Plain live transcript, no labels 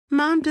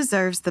Mom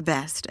deserves the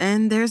best,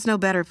 and there's no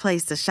better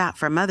place to shop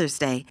for Mother's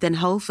Day than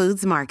Whole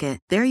Foods Market.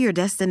 They're your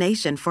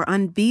destination for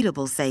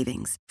unbeatable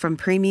savings, from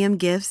premium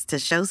gifts to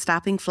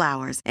show-stopping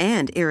flowers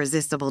and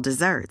irresistible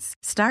desserts.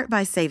 Start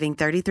by saving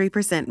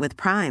 33% with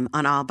Prime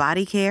on all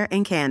body care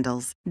and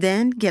candles.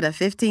 Then get a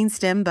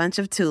 15-stem bunch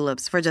of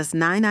tulips for just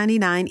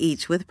 $9.99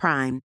 each with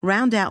Prime.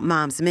 Round out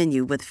Mom's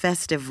menu with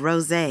festive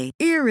rosé,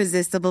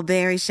 irresistible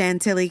berry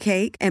chantilly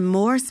cake, and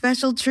more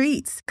special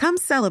treats. Come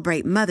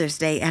celebrate Mother's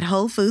Day at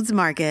Whole Foods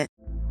Market.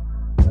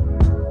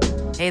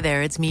 Hey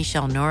there, it's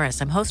Michelle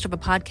Norris. I'm host of a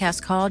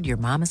podcast called Your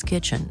Mama's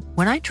Kitchen.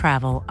 When I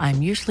travel,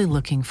 I'm usually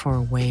looking for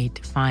a way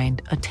to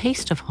find a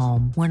taste of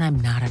home when I'm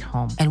not at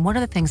home. And one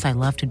of the things I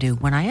love to do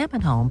when I am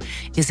at home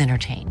is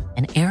entertain.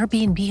 And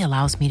Airbnb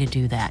allows me to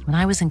do that. When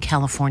I was in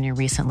California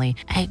recently,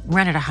 I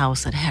rented a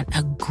house that had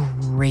a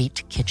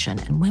great kitchen.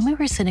 And when we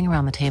were sitting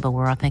around the table, we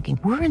were all thinking,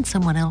 we're in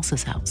someone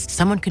else's house.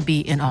 Someone could be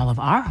in all of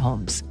our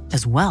homes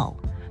as well.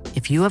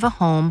 If you have a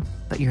home,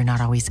 but you're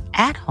not always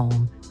at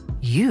home,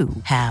 you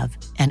have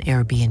an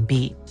Airbnb.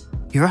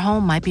 Your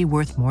home might be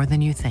worth more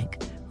than you think.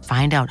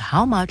 Find out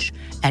how much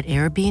at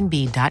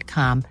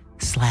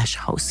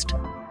airbnb.com/host.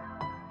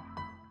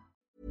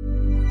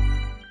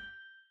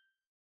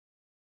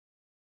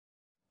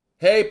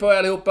 Hej på er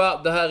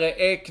allihopa, det här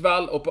är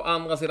Ekvall och på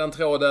andra sidan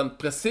tråden,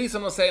 precis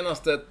som de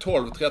senaste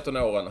 12-13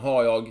 åren,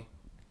 har jag...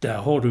 Där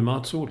har du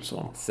Mats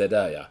Olsson. Se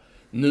där ja.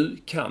 Nu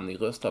kan ni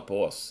rösta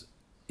på oss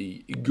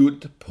i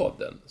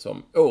Guldpodden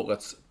som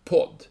årets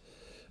podd.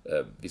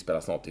 Vi spelar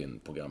snart in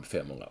program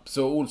 500.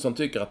 Så Olsson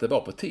tycker att det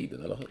var på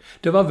tiden, eller hur?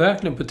 Det var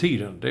verkligen på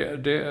tiden.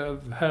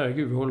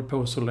 Herregud, vi håller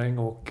på så länge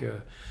och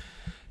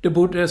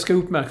det ska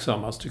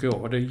uppmärksammas, tycker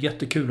jag. Det är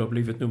jättekul att ha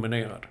blivit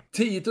nominerad.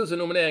 10 000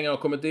 nomineringar har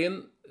kommit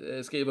in,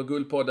 skriver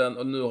Guldpodden,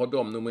 och nu har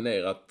de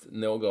nominerat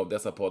några av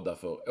dessa poddar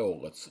för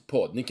årets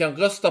podd. Ni kan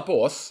rösta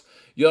på oss.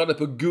 Gör det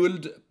på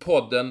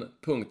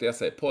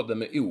guldpodden.se. Podden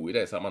med O i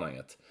det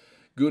sammanhanget.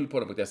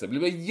 Guldpodden.se. Vi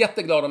blir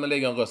jätteglada om ni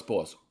lägger en röst på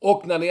oss.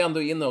 Och när ni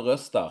ändå är inne och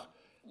röstar,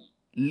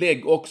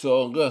 lägg också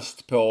en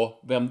röst på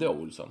vem då,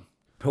 Olsson?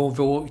 På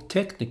vår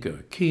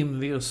tekniker, Kim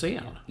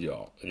Wirsén.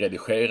 Ja,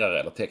 redigerare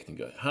eller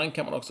tekniker. Han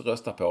kan man också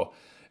rösta på.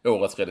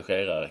 Årets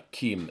redigerare,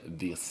 Kim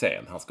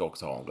Wirsén. Han ska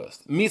också ha en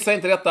röst. Missa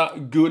inte detta,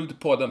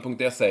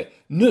 guldpodden.se.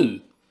 Nu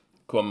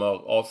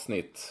kommer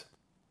avsnitt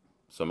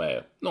som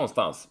är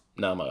någonstans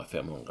närmare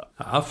 500.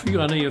 Ja,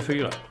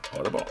 494.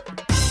 Ha det bra.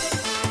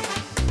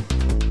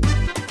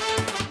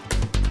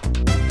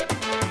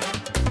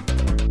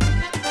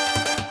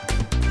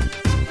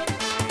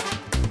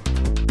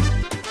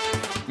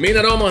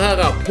 Mina damer och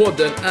herrar,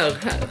 podden är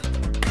här.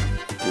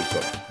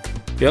 Olsson.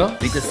 Ja.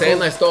 Lite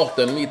senare i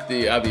starten, mitt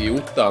i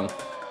ottan.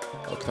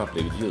 Det har knappt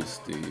blivit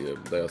ljust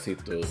där jag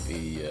sitter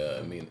i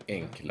min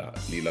enkla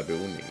lilla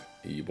boning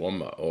i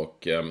Bromma.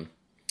 Och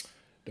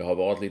det har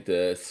varit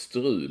lite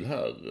strul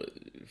här.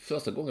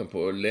 Första gången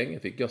på länge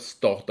fick jag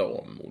starta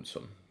om,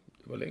 Olsson.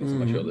 Det var länge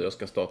som jag körde, jag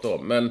ska starta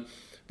om. Men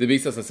det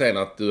visade sig sen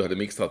att du hade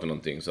mixtrat med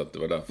någonting, så att det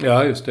var därför.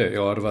 Ja, just det.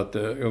 Jag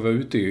var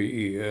ute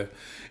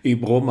i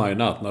Bromma i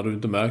natt. När du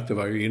inte märkte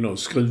var jag inne och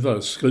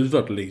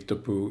skruvade lite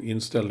på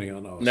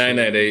inställningarna.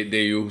 Nej, det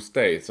är ju hos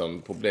dig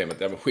som problemet.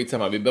 Ja, men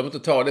skitsamma, vi behöver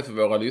inte ta det för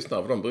våra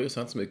lyssnare, för de bryr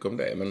sig inte så mycket om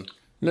det. Men...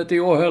 Nej, inte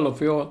jag heller,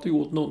 för jag har inte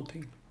gjort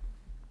någonting.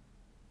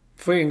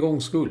 För en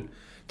gångs skull.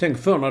 Tänk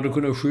för när du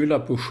kunde skylla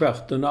på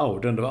stjärten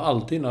Auden. Det var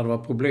alltid när det var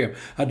problem.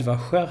 Ja, det var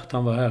stjärt,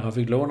 han var här, han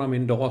fick låna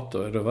min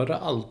dator. Det var det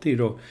alltid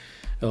då.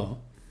 Ja.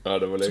 Ja,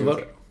 det var länge.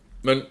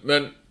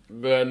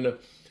 Men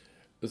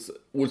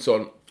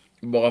Olsson,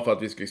 bara för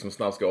att vi liksom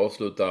snabbt ska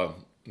avsluta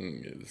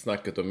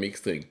snacket om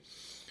mixtring.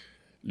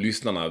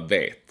 Lyssnarna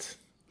vet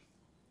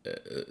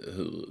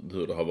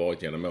hur det har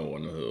varit genom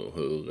åren och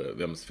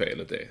vems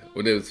felet är.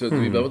 Och det, så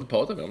vi behöver inte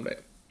prata mer om det.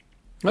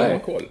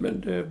 Nej,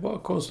 men det är bara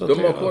att konstatera.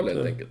 De har koll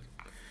helt enkelt.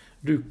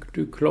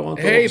 Du klarar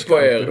inte hej av på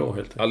er idag,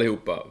 helt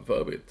allihopa, för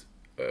övrigt.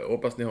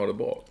 Hoppas ni har det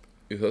bra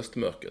i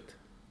höstmörkret.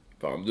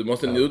 Fan, du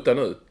måste njuta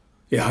nu.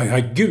 Ja,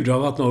 gud, det har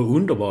varit några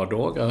underbara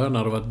dagar här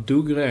när det var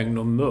duggregn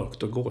och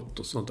mörkt och grått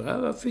och sånt. Det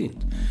var fint.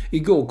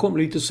 Igår kom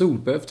lite sol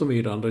på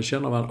eftermiddagen. Då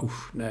känner man,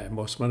 nej,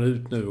 måste man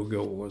ut nu och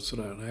gå och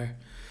sådär.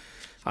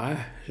 Nej,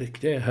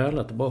 det är härligt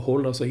att bara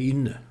hålla sig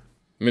inne.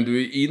 Men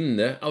du är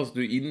inne, alltså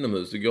du är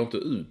inomhus, du går inte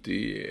ut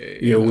i...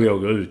 Jo,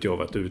 jag går ut. Jag har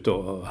varit ute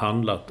och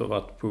handlat och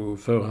varit på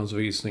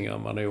förhandsvisningar.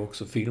 Man är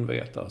också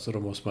filmvetare, så då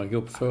måste man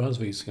gå på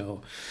förhandsvisningar.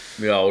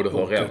 Ja, och det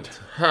har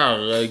ränt.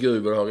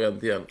 Herregud, vad det har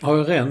ränt igen. Har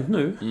jag ränt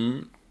nu?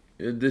 Mm.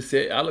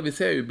 Vi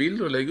ser ju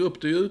bilder och lägger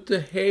upp det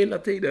ute hela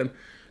tiden.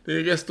 Det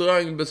är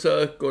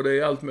restaurangbesök och det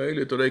är allt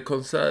möjligt. Och det är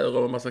konserter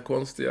och en massa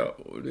konstiga.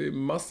 Och det är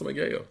massor med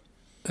grejer.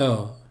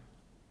 Ja.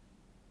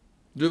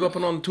 Du var på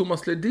någon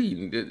Thomas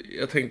Ledin.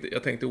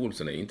 Jag tänkte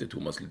Olsson är inte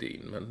Thomas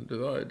Ledin. Men det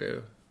var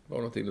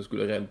någonting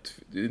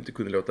du inte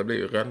kunde låta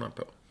bli att ränna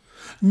på.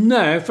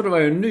 Nej, för det var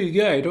ju en ny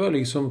grej. Det var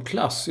liksom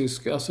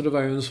klassisk. Alltså det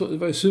var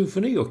ju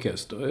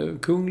symfoniorkester.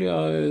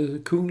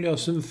 Kungliga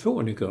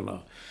symfonikerna.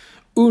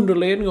 Under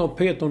ledning av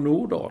Peter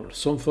Nordahl,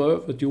 som för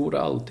övrigt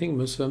gjorde allting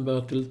med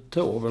Sven-Bertil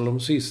Taube, eller de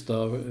sista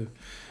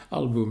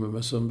albumet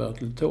med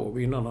Sven-Bertil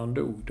Taube innan han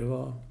dog.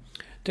 Jag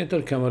tänkte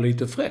att det kan vara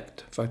lite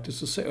fräckt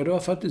faktiskt att se. Och det var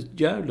faktiskt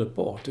jävligt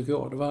bra tycker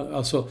jag. Det var,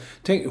 alltså,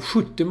 tänk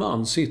 70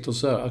 man sitter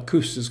så här,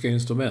 akustiska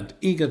instrument,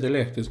 inget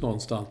elektriskt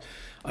någonstans.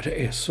 Ja,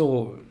 det är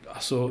så,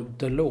 alltså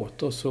det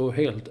låter så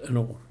helt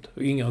enormt.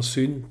 Inga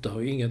syntar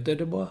och inget. Det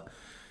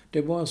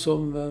är bara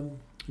som,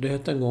 det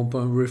hette en gång på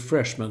en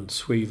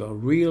refreshment-skiva.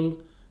 Real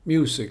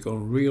music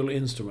on real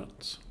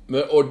instruments.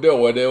 Men, och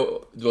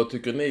då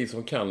tycker ni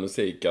som kan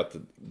musik att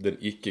den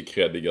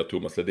icke-kreddiga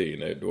Thomas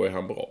Ledin, då är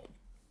han bra?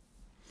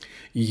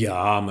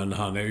 Ja,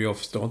 men jag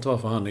förstår inte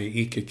varför han är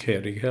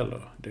icke-kreddig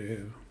heller.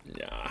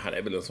 Ja, han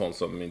är väl en sån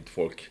som inte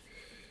folk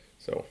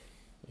så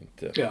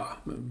inte... Ja,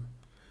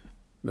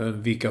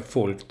 men vilka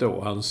folk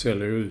då? Han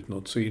säljer ut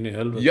något så in i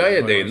helvete. Ja,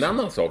 det är en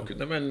annan sak.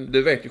 Men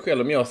du vet ju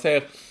själv, om jag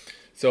ser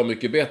Så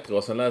mycket bättre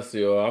och sen läser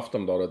jag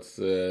Aftonbladets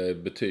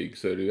betyg,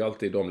 så är det ju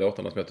alltid de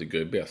låtarna som jag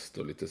tycker är bäst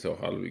och lite så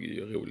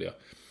halvroliga.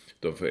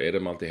 Då är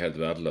de alltid helt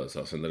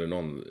värdelösa. Sen är det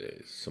någon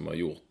som har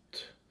gjort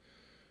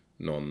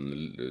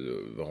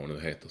vad hon nu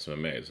heter som är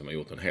med, som har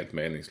gjort en helt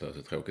meningslös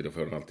och tråkig, då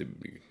får den alltid...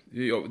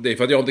 Det är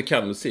för att jag inte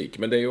kan musik,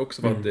 men det är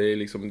också för att det är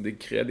liksom det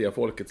kreddiga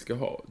folket ska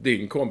ha.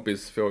 Din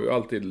kompis får ju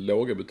alltid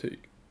låga betyg.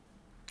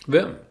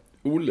 Vem?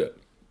 Olle.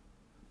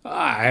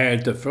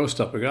 Nej, det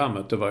första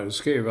programmet, det var ju,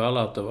 skrev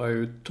alla att det var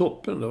ju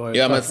toppen. Det var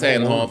ju men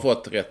sen har han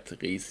fått rätt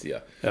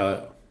risiga.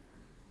 Ja.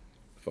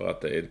 För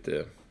att det är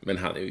inte... Men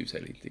han är ju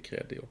sig lite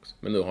kreddig också.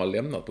 Men nu har han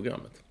lämnat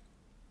programmet.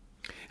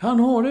 Han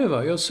har det,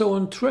 va? Jag såg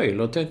en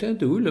trailer och tänkte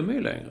inte Olle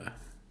med längre.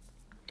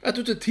 Att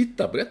du inte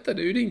tittar på detta,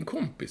 det är ju din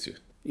kompis ju.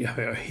 Ja,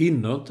 jag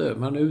hinner inte.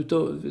 Man är ute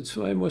och...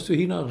 Jag måste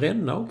hinna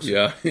ränna också.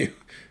 Ja,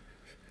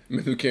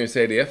 men du kan ju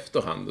se det i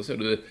efterhand. Och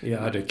så.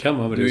 Ja, det kan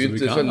man väl. Det är så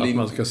mycket annat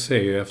man ska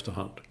se i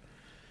efterhand.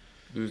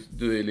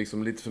 Du är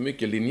liksom lite för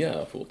mycket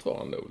linjär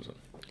fortfarande, Olsson.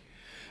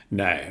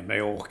 Nej, men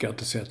jag orkar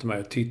inte sätta mig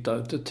och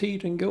titta.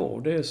 Tiden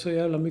går. Det är så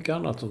jävla mycket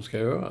annat som ska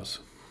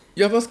göras.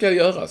 Ja, vad ska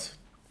göras?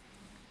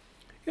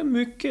 Ja,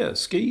 mycket.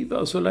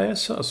 Skrivas och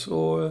läsas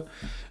och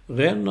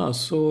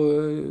rännas och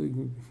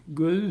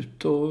gå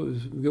ut och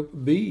gå på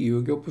bio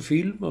och gå på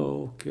filmer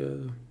och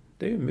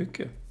det är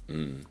mycket.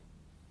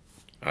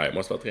 Nej, det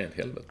måste vara ett rent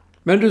helvete.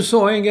 Men du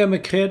sa en grej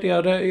med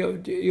kreddiga.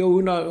 Jag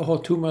undrar, har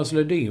Thomas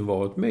Ledin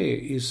varit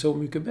med i Så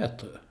mycket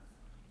bättre?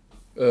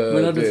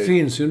 Men det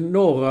finns ju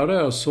några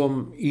där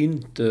som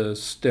inte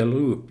ställer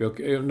upp.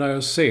 När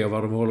jag ser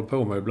vad de håller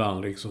på med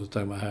ibland liksom, så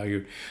tänker jag,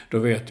 herregud, då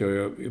vet jag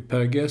ju,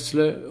 Per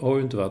Gessle har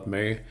ju inte varit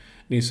med.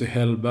 Nisse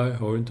Hellberg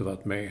har ju inte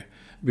varit med.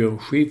 Björn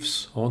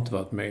Skifs har inte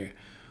varit med.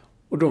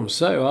 Och de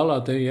säger alla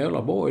att det är en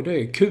jävla bra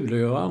idé. Kul att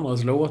göra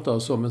andras låtar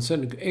och så. Men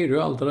sen är det ju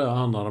allt det där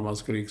andra där man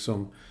ska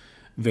liksom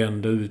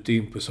vända ut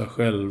in på sig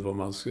själv. Och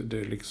man ska,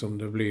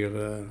 det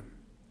blir...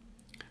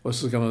 Och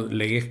så ska man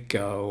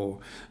leka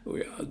och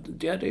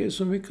ja, det är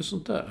så mycket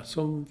sånt där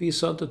som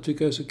vissa inte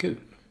tycker är så kul.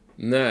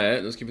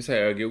 Nej, nu ska vi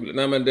säga Google.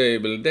 Nej, men det är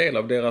väl en del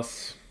av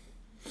deras...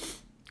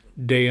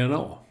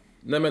 DNA.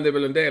 Nej, men det är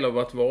väl en del av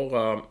att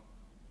vara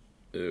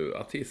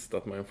artist,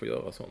 att man får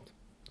göra sånt.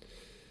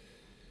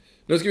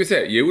 Nu ska vi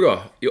se. Jo då,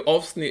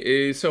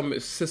 som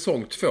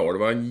säsong 2, det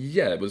var en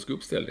jävligt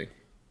uppställning.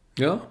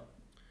 Ja.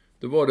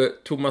 Då var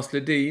det Thomas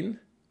Ledin,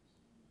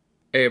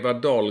 Eva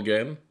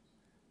Dahlgren,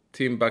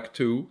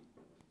 Timbuktu,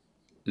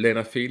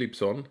 Lena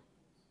Philipsson,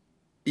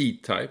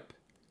 E-Type,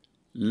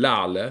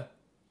 Lale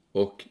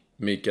och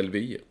Mikael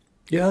Wiehe.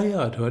 Ja,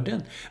 det var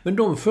den. Men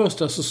de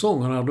första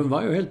säsongerna, de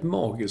var ju helt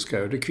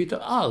magiska. Det kvittar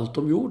allt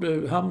de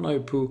gjorde, hamnade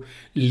ju på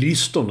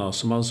listorna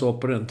som man sa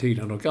på den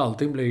tiden. Och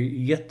allting blev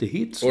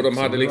jättehits. Och de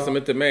hade liksom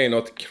inte med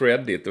något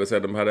credit. Det vill säga,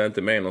 de hade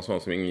inte med någon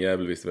sån som ingen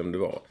jävel visste vem det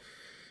var.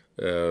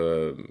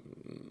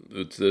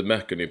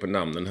 Märker ni på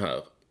namnen här.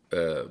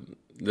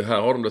 Det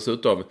här har de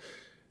dessutom...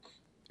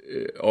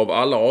 Av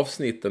alla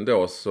avsnitten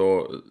då,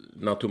 så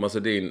när Thomas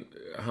Ledin,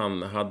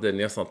 han hade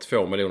nästan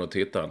 2 miljoner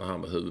tittare när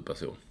han var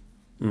huvudperson.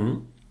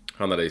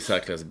 Han hade i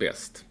särklass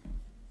bäst.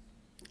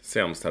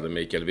 Sämst hade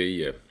Mikael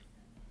Wiehe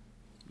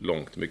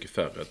långt mycket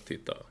färre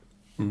tittare.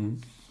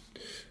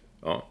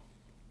 Ja.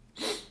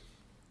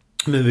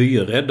 Men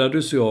Wiehe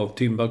räddades ju av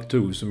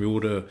Timbuktu som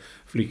gjorde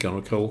Flickan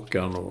och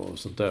kråkan och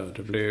sånt där.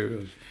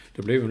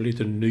 Det blev en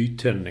liten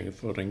nytändning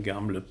för den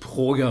gamle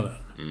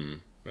proggaren.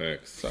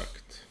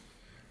 Exakt.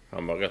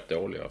 Han var rätt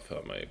dålig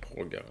för mig,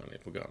 proggaren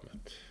i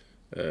programmet.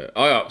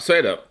 Ja, så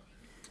är det.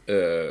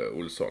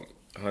 Olsson.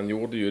 Han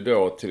gjorde ju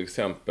då till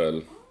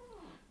exempel...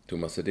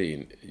 Thomas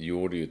Ledin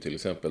gjorde ju till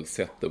exempel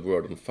Set the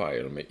World on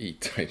Fire med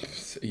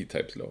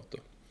E-Types låtar.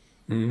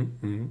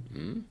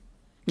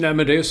 Nej, men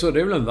det är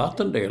väl en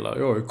vattendelare.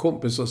 Jag har ju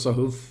kompisar som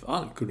sa, hur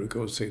fan kunde du gå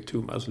och se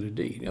Thomas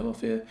Ledin? Ja,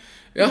 varför?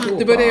 Ja,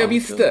 det var det jag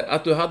visste.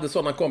 Att du hade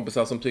sådana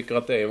kompisar som tycker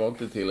att det var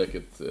inte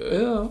tillräckligt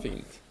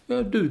fint.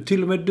 Ja,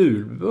 till och med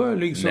du börjar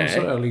liksom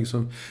sådär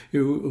liksom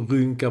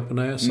rynka på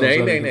näsan.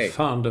 Nej.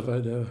 Fan, det var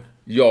det.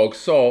 Jag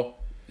sa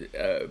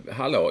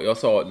hallå, jag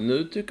sa,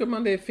 nu tycker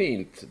man det är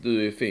fint.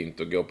 Du är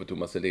fint att gå på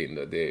Thomas Ledin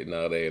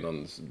när det är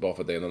någon, bara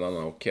för att det är någon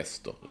annan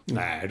orkester.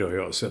 Nej, då har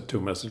jag sett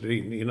Thomas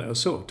Ledin innan jag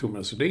såg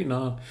Thomas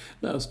Ledin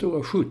när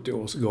stora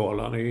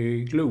 70-årsgalan i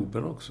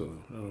Globen också.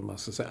 Eller man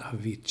ska säga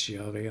Avicii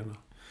Arena.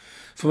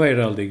 För mig är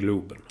det aldrig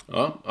Globen.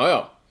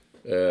 Ja.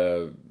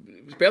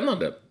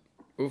 Spännande.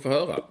 Vi får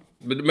höra.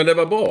 Men det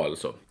var bra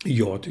alltså?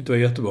 Jag tyckte det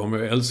var jättebra, men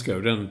jag älskar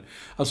ju den.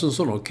 Alltså en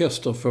sån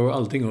orkester får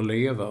allting att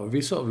leva. Och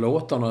vissa av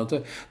låtarna, att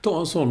ta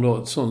en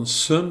sån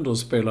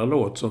sönderspelad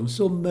låt som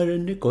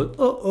Sommaren är kort,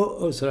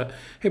 och sådär.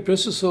 Helt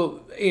plötsligt så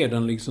är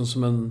den liksom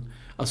som en...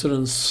 Alltså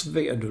den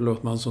sved,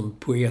 låter man som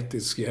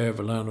poetisk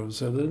jävel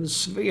här. Den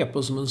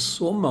sveper som en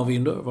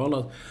sommarvind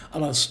över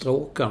alla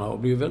stråkarna och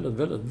blir väldigt,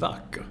 väldigt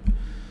vacker.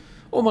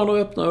 Om man har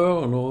öppna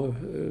öron och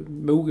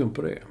mogen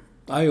på det.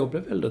 Ja, jag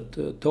blev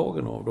väldigt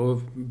tagen av det.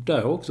 Och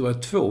där också var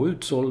det 2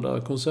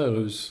 utsålda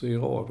konserthus i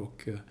rad.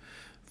 Och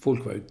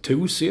folk var ju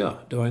tosiga.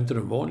 Det var inte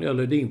den vanliga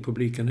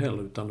Ledin-publiken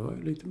heller, utan det var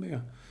ju lite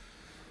mer...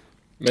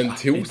 Men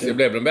tosiga,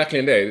 blev de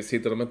verkligen det?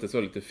 Sitter de inte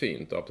så lite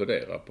fint och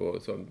applåderar på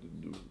sånt?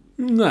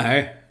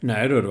 Nej,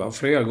 det var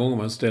flera gånger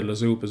man ställde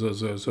sig upp och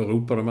så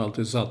ropade de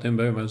alltid, satt en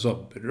bredvid mig och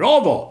sa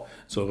bravo!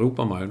 Så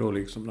ropar man ju då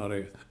liksom när det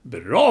är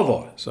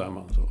bravo, säger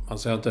man så. Man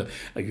säger inte,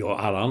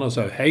 alla andra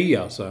säger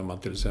heja, säger man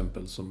till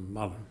exempel, som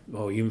man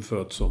har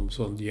infört som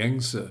sånt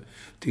gängse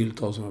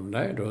tilltal som,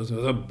 nej, då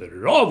säger man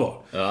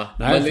bravo! Ja,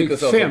 nej, jag fick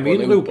 5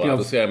 inropningar.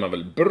 Då säger man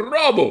väl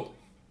bravo!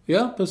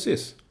 Ja,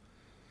 precis.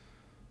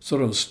 Så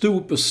de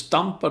stod och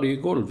stampade i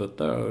golvet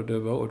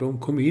där. Och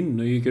de kom in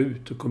och gick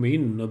ut och kom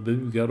in och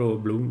bugade och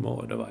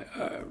blommade. Det var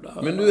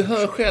jävla... Men du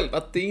hör själv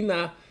att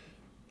dina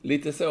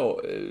lite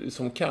så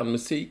som kan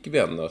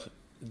musikvänner,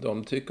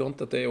 de tycker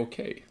inte att det är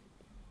okej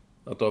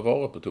att du har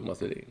varit på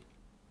Thomas Ledin.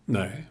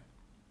 Nej.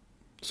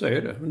 Så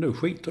är det. Men nu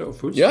skiter jag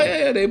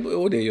fullständigt.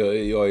 Ja, det gör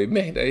jag är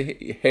med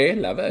dig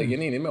hela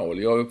vägen in i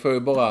mål. Jag får ju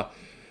bara,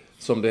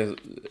 som det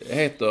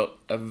heter,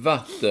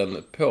 vatten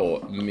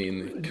på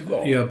min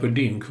kvarn. Ja, på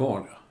din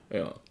kvarn, ja.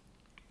 Ja.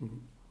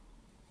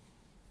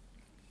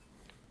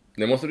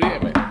 Det måste du ge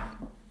mig.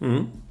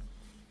 Mm.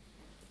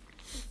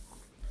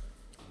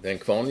 Den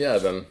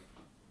kvarnjäveln,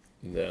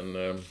 den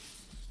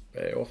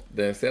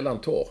är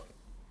sällan torr.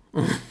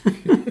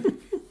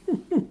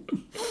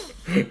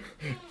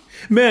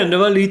 Men det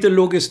var lite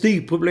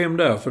logistikproblem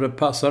där, för det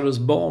passades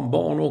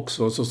barnbarn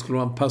också. Så skulle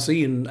man passa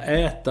in,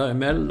 äta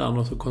emellan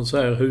och så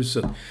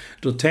konserthuset.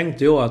 Då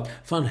tänkte jag att,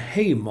 fan,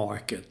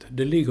 Haymarket,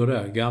 det ligger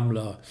där,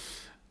 gamla...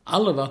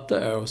 Aldrig varit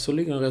där, och så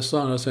ligger en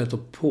restaurang som heter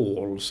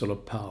Pauls eller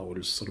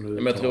Pauls.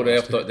 Men jag tror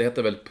det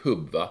heter väl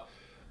pub, va?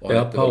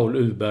 Ja, Paul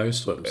U.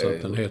 Bergström, så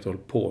att den heter väl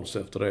Pauls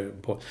efter det.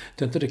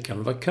 Tänkte det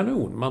kan vara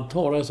kanon. Man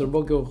tar det så det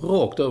bara går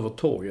rakt över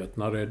torget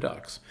när det är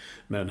dags.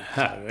 Men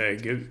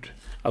herregud.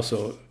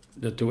 Alltså,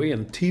 det tog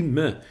 1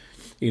 timme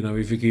innan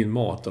vi fick in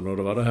maten. Och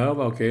det var det här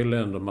var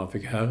elände. Man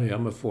fick härja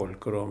med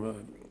folk och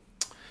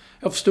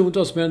jag förstod inte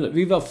vad som hände.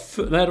 Nej,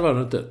 det var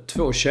det inte.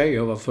 2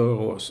 tjejer var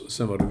före oss,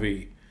 sen var det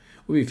vi.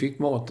 Och vi fick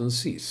maten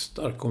sist.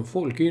 Där kom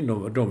folk in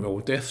och de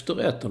åt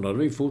efterrätten. Då hade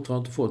vi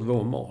fortfarande inte fått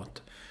vår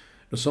mat.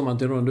 Då sa man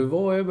till dem,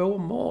 vad är vår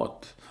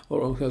mat? Och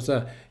de kan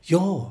säga,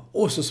 ja.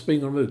 Och så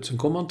springer de ut. Sen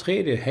kommer en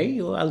tredje,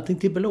 hej och allting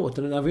till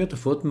belåten. När vi inte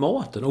fått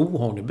maten.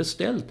 Har ni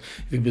beställt?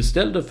 Vi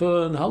beställde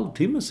för en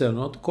halvtimme sedan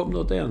och inte kom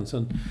något än.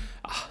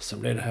 Sen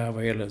blev det här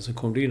vad eländigt. Sen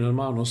kom det in en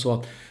man och sa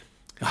att,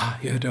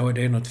 det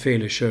är något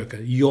fel i köket.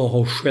 Jag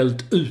har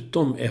skällt ut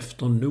dem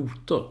efter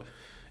noter.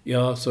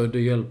 Ja, så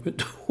det hjälper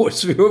inte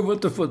oss. Vi har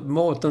inte fått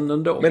maten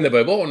ändå. Men det var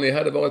ju bra om ni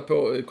hade varit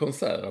på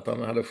konsert, att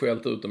han hade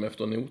skällt ut dem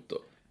efter noter.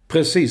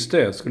 Precis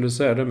det, jag skulle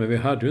säga det. Men vi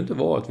hade ju inte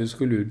varit, vi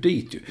skulle ju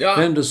dit ju. Ja.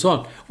 Men ändå sa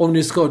han, om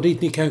ni ska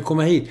dit, ni kan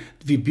komma hit.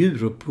 Vi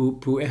bjuder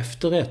på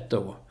efterrätt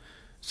då.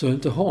 Så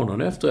inte har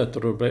någon efterrätt,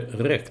 och då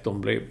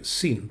rektorn blev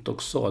sint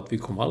och sa att vi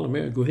kommer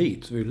aldrig mer gå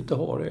hit. Så vi vill inte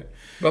ha det.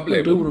 Vad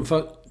blev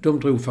de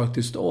drog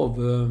faktiskt av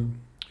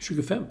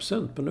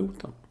 25% på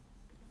notan.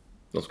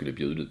 De skulle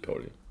bjuda ut på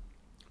det.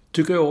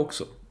 Tycker jag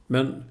också.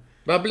 Men...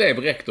 Vad blev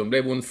rektorn?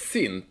 Blev hon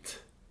sint?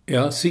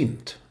 Ja,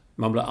 sint.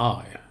 Man blir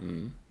arg.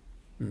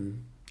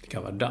 Det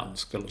kan vara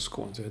dansk eller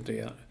skånsk.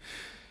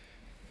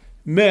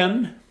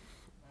 Men...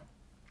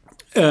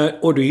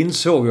 och då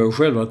insåg jag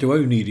själv att jag var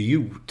en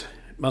idiot.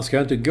 Man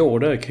ska inte gå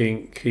där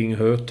kring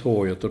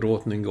Hötorget och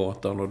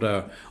Drottninggatan och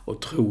där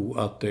och tro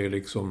att det är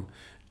liksom...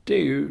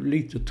 Det är ju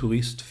lite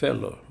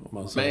turistfällor, om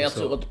man säger. Men jag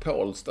tror att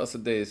Pauls, alltså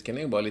det ska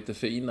nog vara lite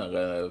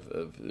finare,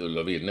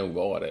 eller vill nog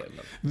vara det.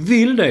 Men...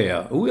 Vill det,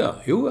 ja.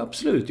 Jo,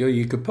 absolut. Jag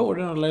gick på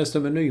den och läste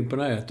menyn på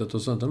nätet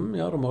och sånt.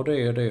 Ja, de har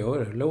det och det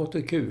och det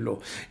låter kul.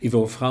 Och i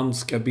vår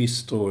franska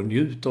bistro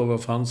njuter av vår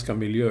franska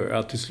miljö.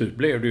 Ja, till slut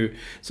blev det ju...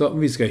 Så om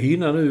vi ska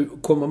hinna nu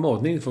komma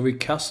mat in, får vi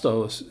kasta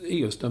oss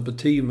i oss den på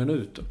 10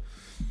 minuter.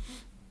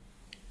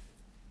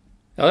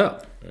 Ja.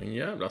 En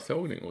jävla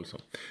sågning, Olsson.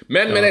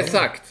 Men med det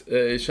sagt,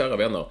 kära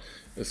vänner,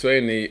 så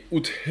är ni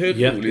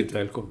otroligt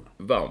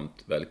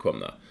varmt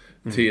välkomna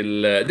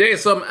till det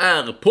som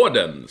är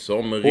podden,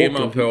 som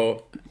rimmar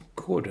på...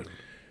 Koden.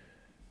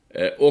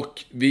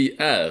 Och vi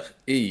är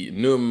i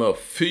nummer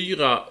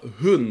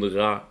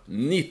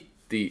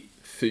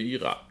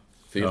 494.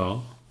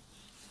 Ja.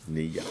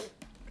 9.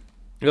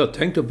 Jag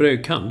tänkte på det,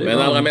 kan det. Men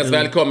allra mest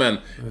välkommen.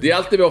 Det är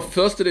alltid vår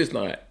första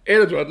lyssnare,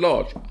 editor at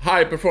large,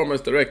 high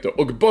performance director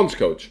och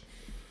bondscoach.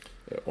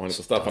 Och han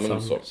heter Staffan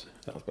Olsson.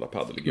 Han spelar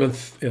padel igår.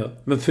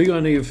 Men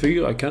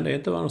 494, kan det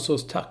inte vara någon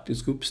sorts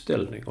taktisk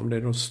uppställning? Om det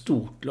är något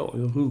stort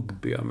lag,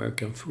 rugby,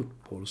 American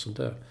football och sånt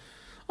där.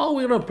 Oh,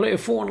 we're gonna play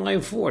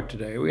 494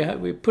 today.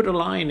 We put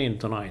a line in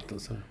tonight.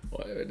 Och så.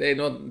 Det är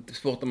något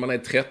svårt när man är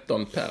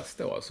 13 pers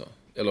då alltså.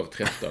 Eller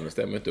 13, det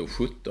stämmer inte. Och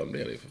 17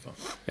 blir det ju för fan.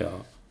 Ja.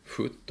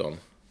 17.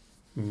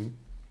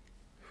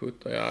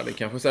 17, ja, det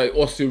kanske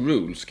säger Aussie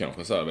Rules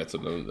kanske så här, vet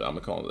som den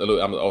amerikansk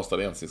eller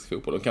australiensisk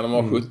fotboll. Då kan de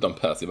ha 17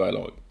 pers i varje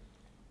lag.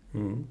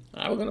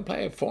 We're gonna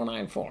play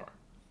 494.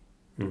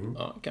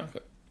 Ja, kanske.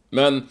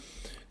 Men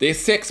det är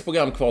 6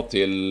 program kvar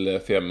till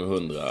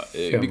 500.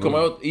 Vi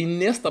kommer i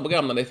nästa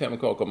program när det är 5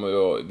 kvar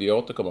kommer vi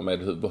återkomma med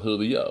hur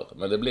vi gör.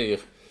 Men det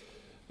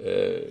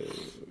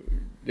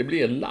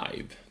blir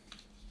live.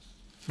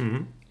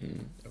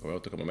 Jag kommer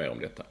återkomma mer om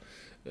detta.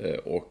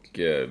 Och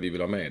vi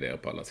vill ha med er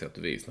på alla sätt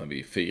och vis när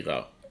vi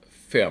firar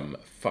 5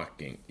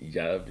 fucking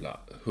jävla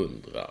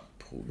 100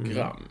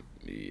 program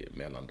i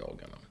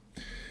mellandagarna.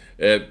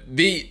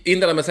 Vi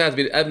inleder med att säga att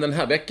vi även den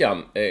här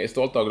veckan är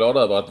stolta och glada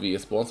över att vi är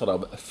sponsrade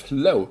av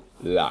Flow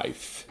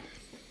Life,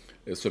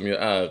 som ju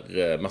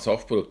är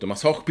massageprodukter,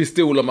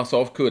 massagepistoler,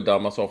 massagekuddar,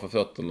 massage för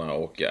fötterna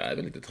och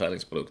även lite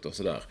träningsprodukter och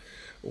sådär.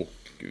 Och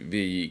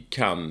vi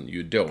kan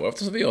ju då,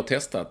 eftersom vi har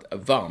testat,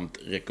 varmt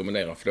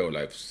rekommendera Flow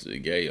Lifes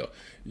grejer.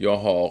 Jag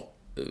har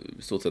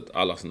i stort sett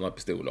alla sådana här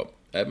pistoler.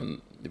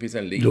 Även, det finns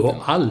en liten. Du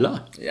har alla?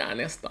 Ja,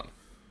 nästan.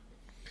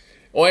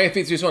 Och det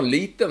finns ju sån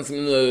liten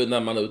som nu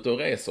när man är ute och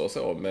reser och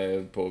så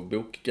på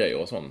bokgrejer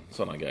och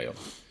sådana grejer.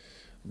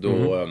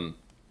 Då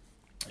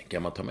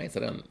kan man ta med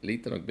sig den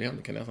liten och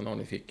behändig, kan nästan ha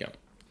den i fickan.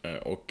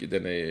 Och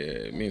den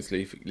är minst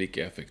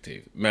lika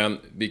effektiv. Men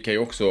vi kan ju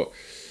också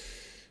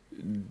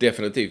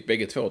definitivt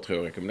bägge två tror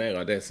jag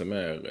rekommendera det som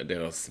är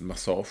deras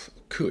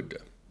massagekudde.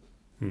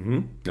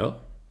 Ja.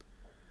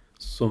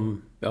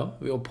 Som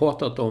vi har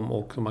pratat om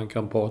och som man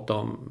kan prata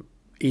om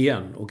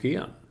igen och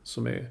igen.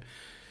 Som är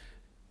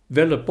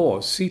väldigt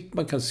bra.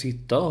 Man kan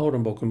sitta, ha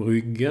dem bakom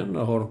ryggen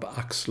och ha dem på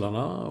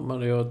axlarna.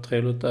 Man gör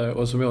trevligt där.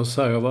 Och som jag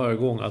säger varje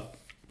gång att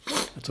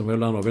som jag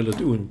har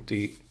väldigt ont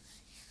i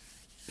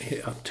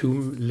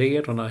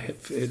tumlederna,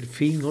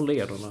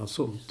 fingerlederna och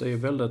sånt. Det är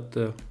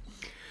väldigt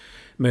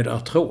med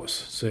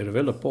artros så är det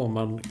väldigt bra om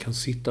man kan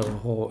sitta och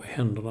ha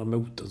händerna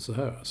mot den så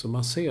här. Så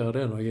masserar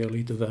den och ger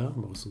lite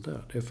värme och sånt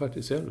där. Det är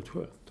faktiskt jävligt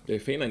skönt. Det är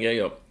fina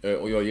grejer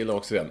och jag gillar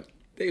också den.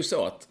 Det är ju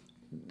så att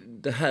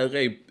det här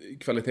är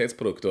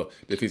kvalitetsprodukter.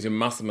 Det finns ju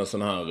massor med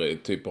sådana här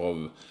typer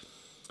av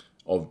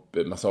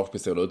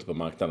massagepistoler ute på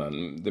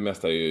marknaden. Det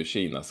mesta är ju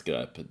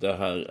Kina-skräp. Det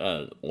här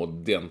är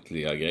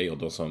ordentliga grejer.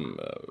 De som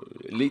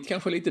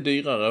kanske lite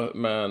dyrare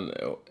men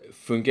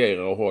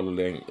fungerar och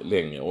håller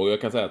längre. Och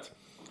jag kan säga att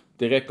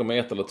det räcker med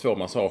 1 eller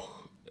 2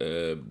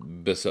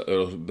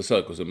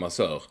 besök hos en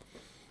massör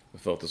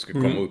för att det ska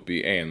komma upp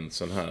i en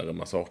sån här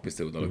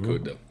massagepistol eller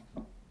kudde.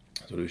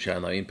 Så du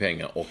tjänar in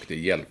pengar och det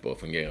hjälper att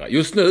fungera.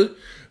 Just nu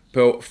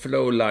på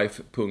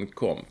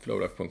flowlife.com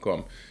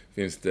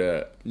finns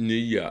det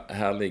nya,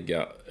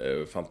 härliga,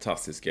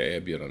 fantastiska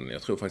erbjudanden.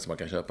 Jag tror faktiskt man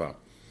kan köpa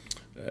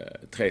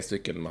 3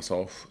 stycken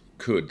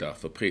massagekuddar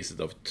för priset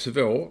av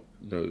 2.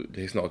 Nu,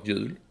 det är snart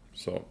jul,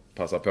 så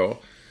passa på.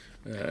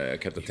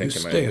 Jag kan inte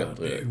tänka mig en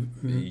bättre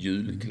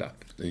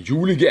julklapp. En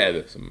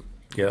julegave.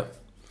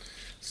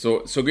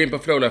 Så gå in på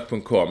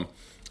flowlife.com.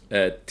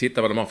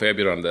 Titta vad de har för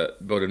erbjudande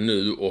både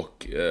nu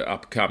och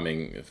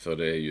upcoming, för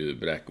det är ju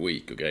Black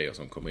Week och grejer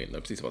som kommer in. Det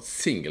har precis varit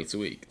Singles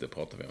Week, det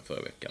pratade vi om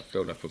förra veckan.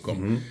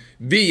 Flowlife.com.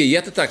 Vi är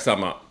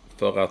jättetacksamma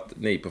för att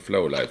ni på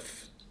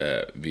Flowlife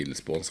vill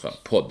sponsra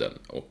podden,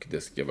 och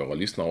det ska våra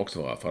lyssnare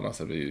också vara, för annars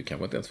hade det ju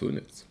kanske inte ens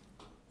funnits.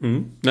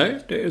 Nej,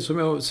 det är som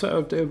jag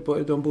sa,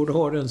 de borde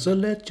ha den. So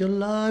let your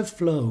life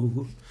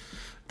flow.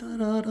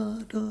 And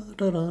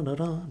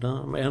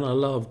I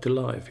love to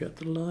life. Yet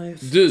the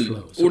life du,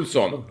 flows.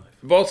 Olsson,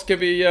 var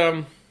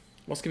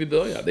ska vi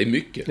börja? Det är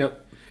mycket. Ja,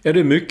 det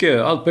är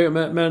mycket. Allt på,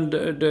 men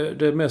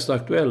det mest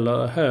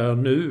aktuella här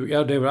nu, det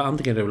är väl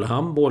antingen det är väl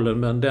handbollen,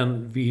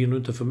 men vi hinner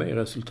inte få med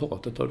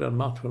resultatet av den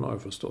matchen, har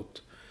jag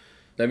förstått.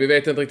 Nej, vi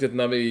vet inte riktigt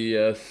när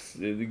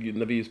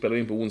vi spelar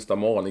in på onsdag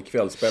morgon.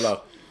 Ikväll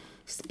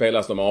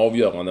spelas de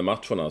avgörande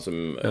matcherna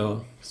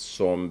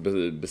som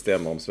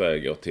bestämmer om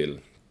Sverige går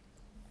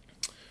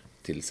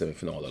till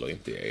semifinal eller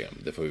inte i EM.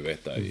 Det får vi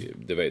veta.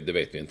 Det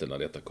vet vi inte när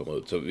detta kommer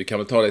ut. Så vi kan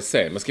väl ta det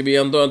sen. Men ska vi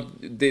ändå...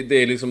 Det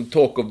är liksom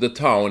talk of the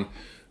town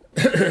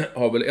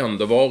har väl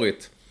ändå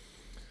varit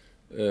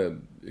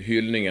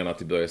hyllningarna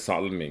till Börje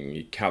Salming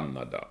i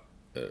Kanada.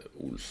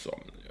 Olsson.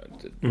 Jag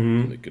vet inte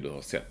hur mycket du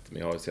har sett. Men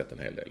jag har ju sett en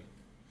hel del.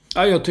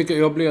 Ja, jag tycker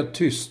jag blir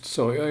tyst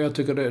så. Jag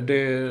tycker det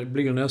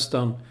blir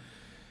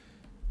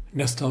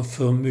nästan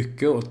för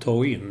mycket att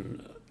ta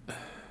in.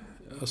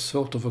 Jag har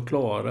svårt att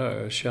förklara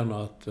det. Jag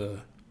känner att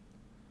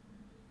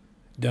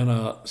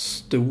denna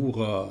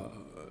stora,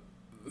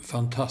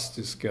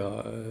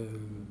 fantastiska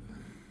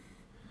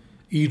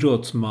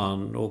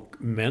idrottsman och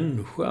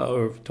människa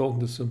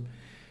överhuvudtaget, som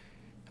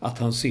att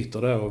han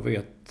sitter där och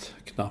vet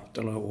knappt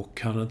och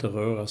kan inte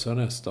röra sig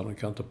nästan och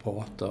kan inte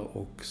prata,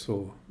 och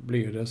så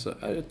blir det så.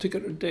 Jag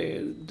tycker det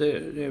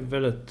är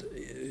väldigt,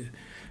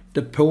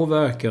 det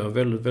påverkar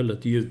väldigt,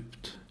 väldigt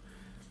djupt.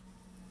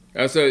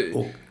 Alltså,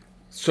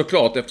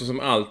 såklart, eftersom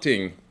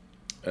allting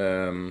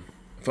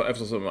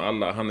eftersom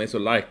alla, han är så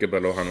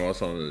likeable och han var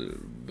sån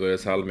Börje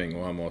Salming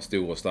och han var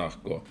stor och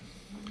stark och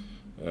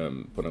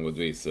på något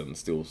vis en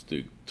stor,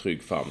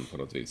 trygg famn på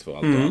något vis för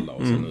allt och alla,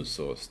 och så nu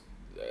så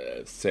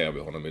ser vi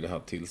honom i det här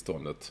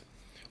tillståndet.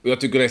 Och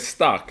jag tycker det är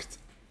starkt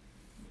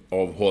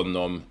av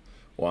honom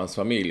och hans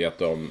familj att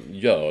de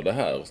gör det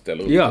här och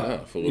ställer upp det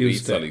här för att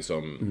visa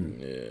liksom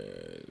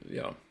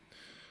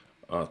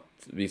att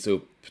visa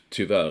upp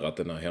tyvärr att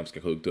den här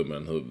hemska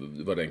sjukdomen,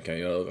 vad den kan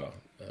göra,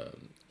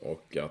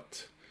 och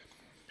att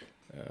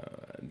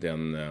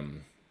den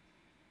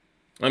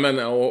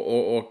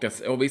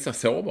och visa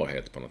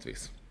sårbarhet på något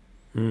vis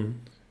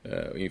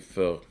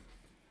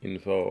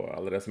inför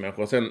alla dessa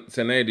människor.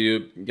 Sen är det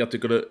ju, jag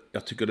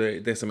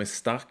tycker det som är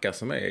starkast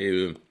som är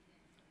ju,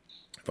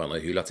 för han har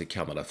hyllats i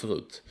Kanada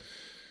förut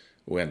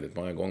oändligt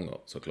många gånger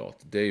såklart,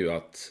 det är ju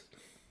att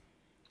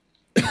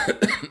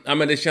ja,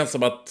 men det känns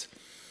som att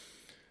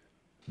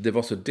det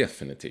var så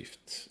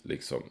definitivt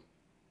liksom,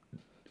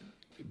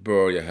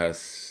 Börje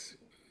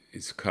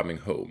is coming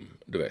home,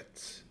 du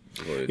vet.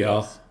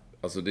 Ja.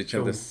 Alltså det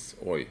kändes,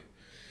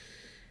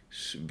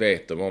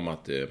 vet de om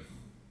att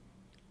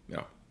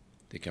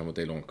det kanske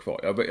inte är långt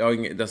kvar.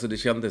 Alltså det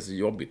kändes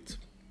jobbigt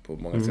på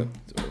många sätt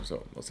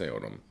också, att se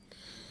honom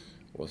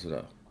och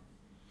sådär.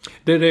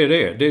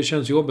 Det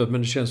känns jobbigt,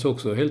 men det känns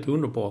också helt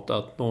underbart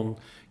att någon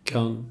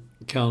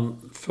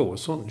kan få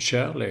sån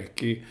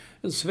kärlek.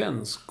 En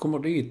svensk kommer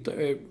dit,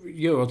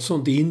 gör ett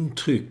sånt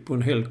intryck på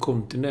en hel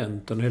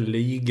kontinent, en hel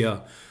liga,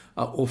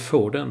 och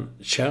få den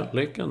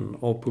kärleken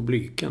av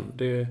publiken.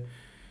 Det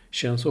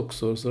känns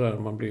också sådär,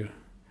 man blir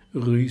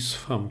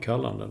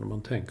rysframkallande när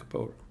man tänker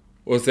på det.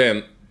 Och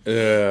sen,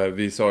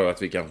 vi sa ju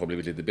att vi kanske har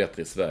blivit lite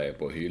bättre i Sverige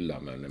på att hylla,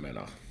 men jag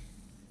menar,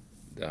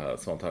 det här,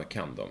 sånt här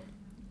kan de.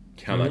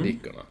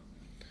 Kanadickerna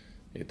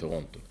i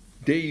Toronto.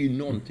 Det är ju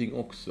någonting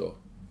också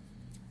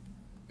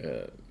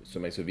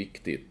som är så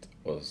viktigt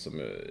och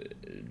som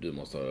du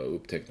måste ha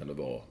upptäckt när du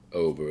var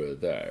over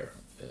there.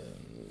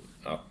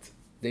 Att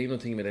det är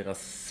någonting med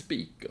deras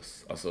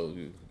speakers. Alltså,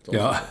 det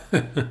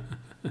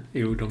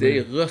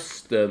är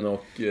rösten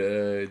och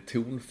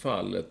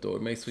tonfallet, och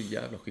de är så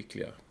jävla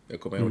skickliga. Jag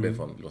kommer ihåg det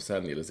från Los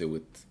Angeles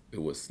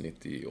OS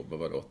 90, vad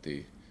var det,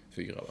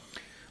 84 va?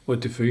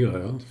 84,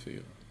 ja.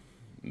 84.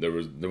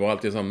 Det var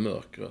alltid en sån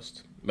mörk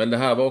röst. Men det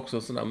här var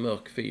också sån där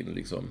mörk, fin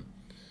liksom.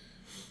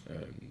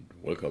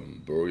 Welcome,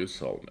 Börje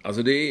Salming.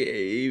 Alltså det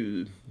är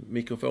ju,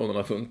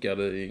 mikrofonerna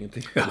funkade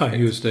ingenting. Ja,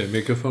 just det,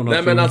 mikrofonerna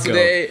funkar. Nej, men alltså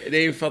det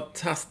är ju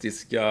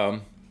fantastiska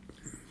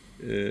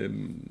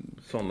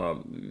sådana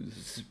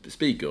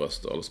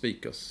speakerröster eller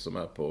speakers som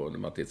är på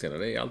Mattias-scenen.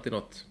 Det är alltid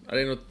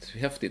något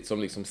häftigt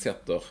som liksom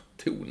sätter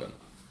tonen.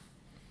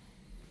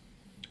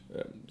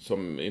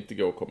 Som inte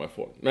går att komma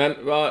ifrån. Men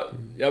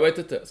jag vet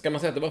inte, ska man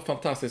säga att det var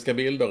fantastiska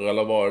bilder,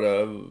 eller var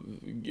det,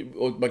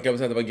 och man kan väl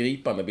säga att det var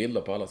gripande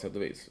bilder på alla sätt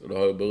och vis, och det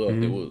har ju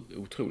berört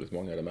otroligt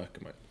många, det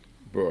märker man.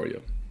 Börje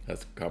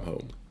has come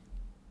home.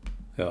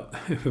 Ja,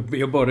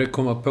 jag bara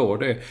komma på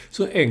det,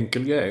 så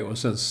enkel grej, och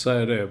sen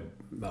säger det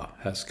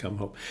has come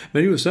home.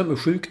 Men just det här med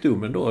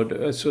sjukdomen då,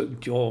 alltså,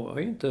 jag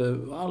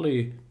har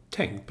aldrig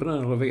tänkt på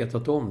den eller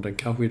vetat om den,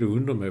 kanske är det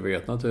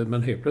undermedvetna,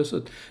 men helt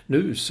plötsligt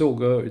nu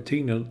såg jag i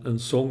tidningen en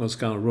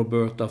sångerskan,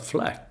 Roberta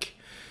Flack,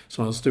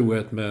 som han stod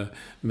ett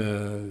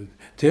med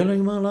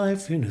Telling my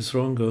life in a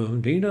stronger.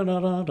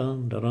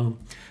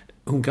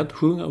 Hon kan inte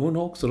sjunga, hon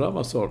har också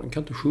ramasaden,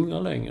 kan inte sjunga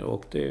längre,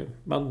 och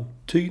man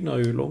tynar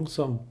ju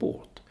långsamt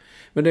bort.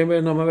 Men det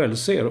är när man väl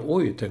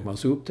ser tänker man,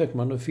 så upptäcker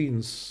man att det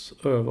finns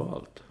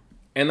överallt.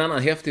 En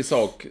annan häftig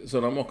sak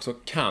som de också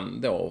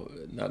kan då,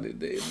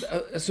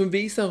 som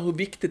visar hur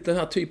viktigt den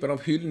här typen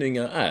av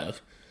hyllningar är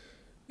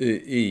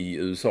i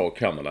USA och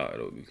Kanada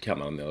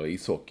eller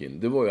ishockeyn,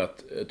 det var ju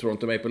att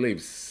Toronto Maple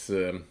Leafs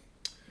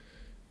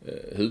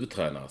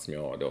huvudtränare, som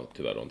jag då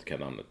tyvärr inte kan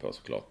namnet på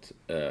såklart,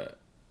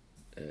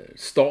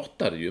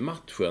 startade ju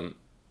matchen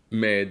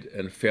med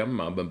en 5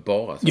 med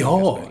bara svenska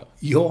spelare.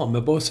 Ja,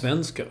 med bara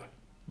svenskar.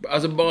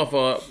 Alltså bara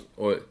för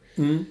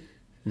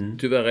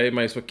tyvärr är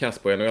man ju så kass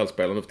på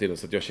NHL-spelare nu för tiden,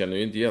 så att jag känner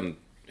ju inte igen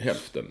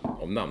hälften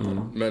av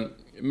namnen. Men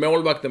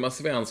målvakten var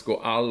svensk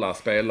och alla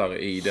spelare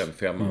i den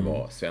 5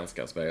 var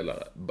svenska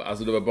spelare.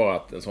 Alltså det var bara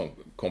att en sån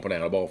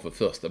komponerade bara för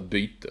första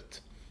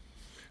bytet.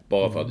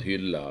 Bara för att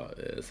hylla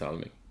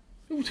Salming.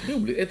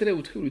 Otroligt, är inte det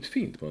otroligt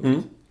fint på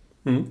något sätt?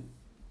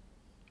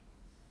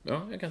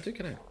 Ja, jag kan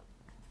tycka det.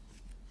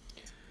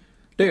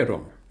 Det är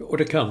de, och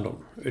det kan de,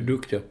 är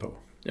duktiga på.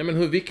 Ja, men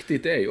hur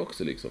viktigt det är ju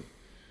också liksom.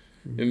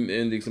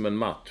 Liksom en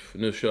match.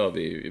 Nu kör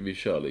vi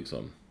kör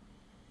liksom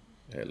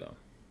hela.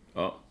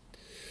 Ja.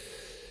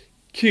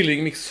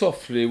 Killing me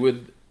softly with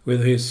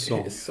With his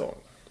song. His song.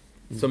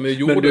 Som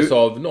gjordes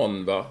av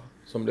någon, va?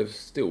 Som blev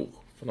stor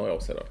för några år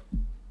sedan.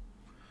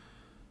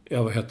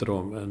 Ja, vad hette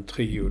de? En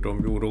trio.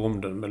 De gjorde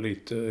om den med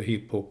lite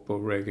hiphop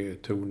och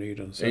reggae-ton i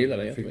den. Jag gillar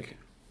den jättemycket.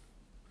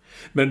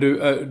 Men du,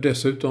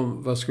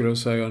 dessutom, vad skulle jag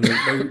säga nu?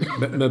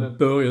 Med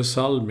Börje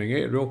Salming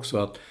är det också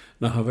att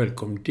när han väl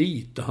kom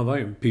dit, han var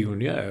ju en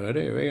pionjär,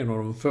 det är ju en av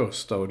de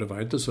första och det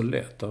var inte så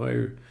lätt. Det var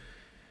ju,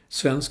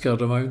 svenskar,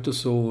 det var ju inte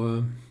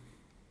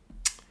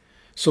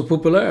så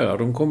populära.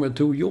 De kom och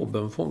tog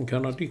jobben från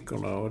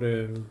kanadickerna och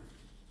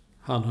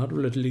han hade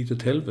väl ett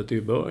litet helvete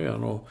i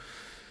början och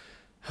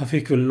han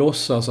fick väl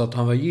låtsas att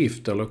han var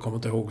gift, eller kommer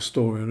inte ihåg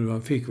storyn nu.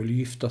 Han fick väl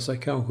gifta sig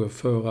kanske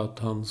för att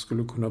han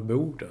skulle kunna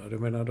bo där.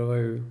 Jag menar, det var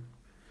ju...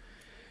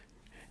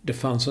 Det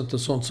fanns inte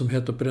sånt som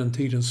hette på den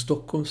tiden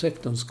Stockholms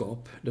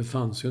äktenskap. Det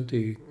fanns ju inte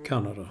i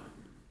Kanada.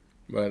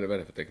 Vad är det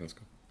för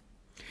äktenskap?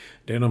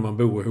 Det är när man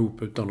bor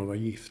ihop utan att vara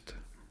gift.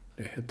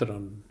 Det heter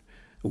den...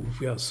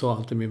 jag sa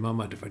alltid min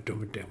mamma, det var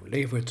de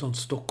lever ett sånt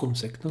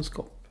Stockholms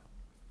äktenskap.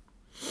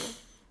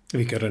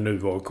 Vilka det nu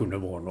var, kunde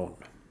vara någon.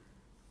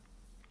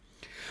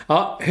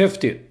 Ja,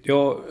 häftigt.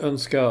 Jag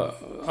önskar...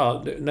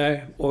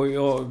 nej, och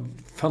jag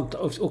fann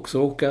också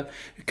åka...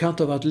 Det kan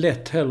inte ha varit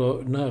lätt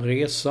heller den här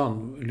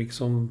resan.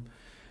 Liksom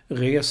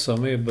resa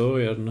med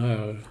börja den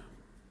här...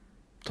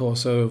 Ta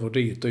sig över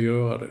dit och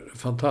göra det.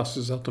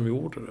 Fantastiskt att de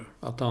gjorde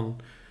det. Att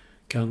han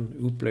kan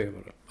uppleva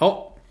det.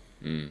 Ja.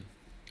 Mm.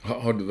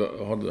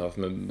 Har du haft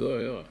med Börje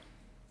att göra?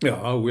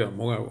 Ja,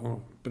 många gånger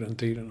på den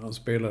tiden. Han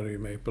spelade i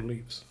Maple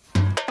Leafs.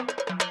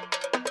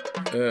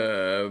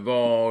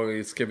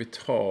 Vad ska vi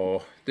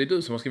ta? Det är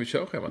du som har skrivit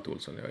körschemat,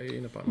 Olsson. Jag är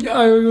inne på det.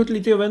 Ja, jag har gjort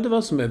lite. Jag vet inte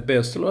vad som är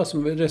bäst eller vad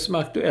som är det som är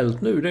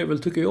aktuellt nu. Det är väl,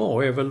 tycker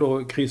jag, är väl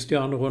då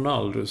Cristiano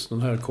Ronaldos,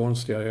 den här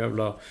konstiga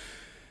jävla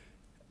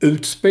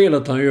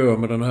utspelet han gör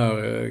med den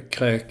här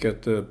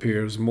kräket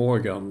Piers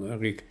Morgan. En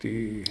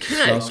riktig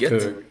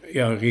slaskhög.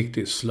 Ja, en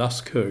riktig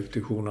slaskhög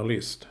till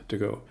journalist,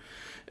 tycker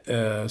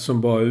jag.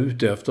 Som bara är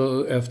ute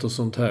efter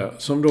sånt här.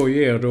 Som då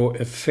ger då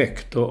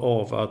effekter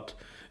av att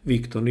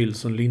Victor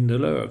Nilsson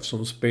Lindelöf,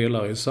 som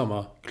spelar i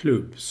samma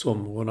klubb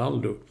som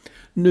Ronaldo,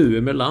 nu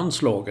är med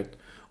landslaget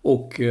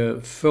och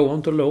får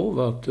inte lov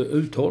att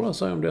uttala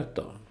sig om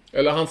detta.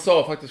 Eller han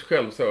sa faktiskt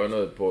själv så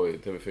nu på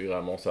TV4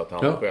 i morse att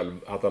han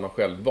har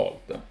själv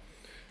valt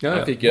det.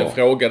 Han fick en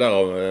fråga där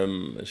av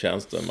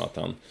Tjänström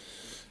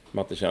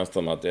Matte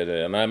Tjänström att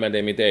nej, men det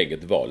är mitt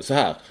eget val. Så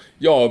här,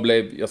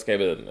 jag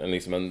skrev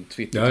en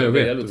Twitter. Ja, jag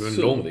vet, det var en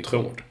lång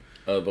tråd.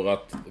 Över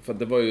att, för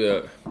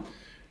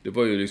det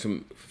var ju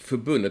liksom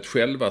förbundet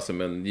själva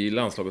i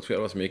landslaget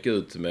själva som gick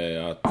ut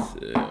med att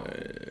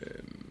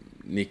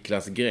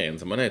Niklas Gren,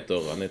 som han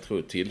heter, han är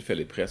tror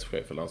tillfällig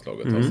presschef för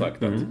landslaget,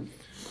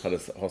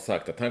 har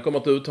sagt att han kommer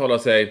att uttala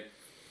sig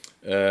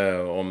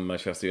om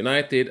Manchester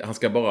United. Han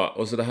ska bara,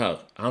 och så det här,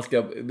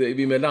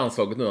 vi med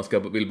landslaget nu,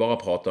 vill bara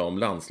prata om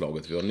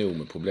landslaget, vi har nog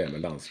med problem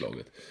med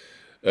landslaget.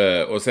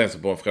 Och sen så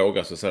på en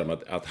fråga så säger de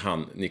att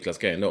han, Niklas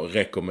Gren då,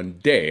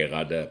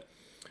 rekommenderade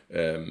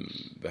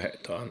vad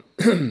heter han?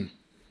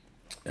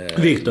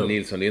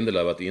 Nilsson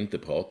Lindelöf att inte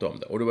prata om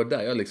det. Och det var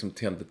där jag liksom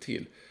tände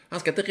till. Han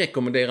ska inte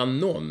rekommendera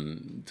någon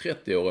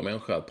 30-årig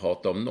människa att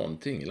prata om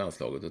någonting i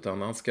landslaget, utan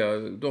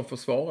de får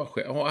svara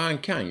själv. Han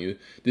kan ju,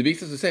 det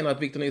visar sig sen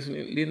att Victor Nilsson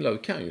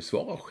Lindelöf kan ju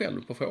svara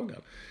själv på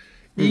frågan.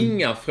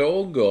 Inga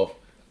frågor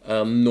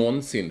är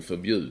någonsin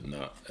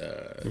förbjudna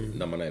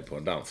när man är på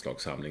en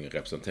landslagssamling och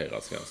representerar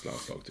svensk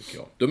landslag, tycker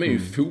jag. De är ju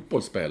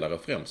fotbollsspelare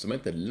främst, som är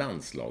inte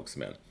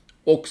landslagsmän.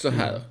 Och så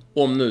här,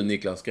 om nu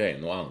Niklas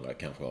Gren och andra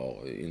kanske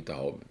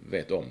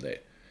vet om det.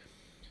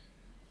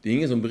 Det är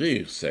ingen som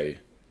bryr sig.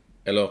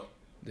 Eller,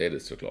 det är det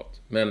såklart.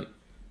 Men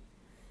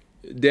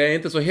det är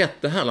inte så hett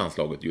det här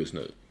landslaget just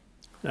nu.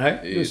 Nej,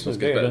 just nu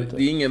det är det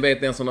inte. Ingen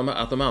vet ens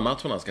att de här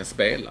matcherna ska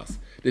spelas.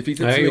 Det finns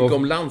inte så mycket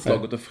om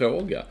landslaget att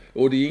fråga.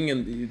 Och det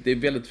är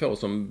väldigt få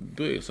som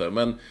bryr sig.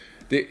 Men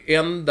det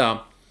enda...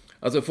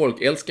 Alltså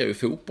folk älskar ju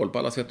fotboll på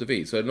alla sätt och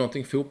vis. Så är det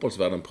någonting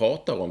fotbollsvärlden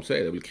pratar om, så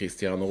är det väl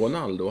Cristiano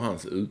Ronaldo och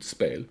hans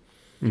utspel.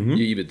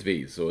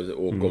 Givetvis. Och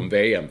om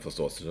VM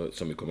förstås,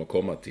 som vi kommer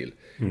komma till.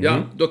 Ja,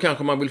 då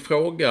kanske man vill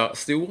fråga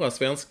stora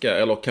svenska,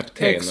 eller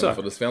kaptenen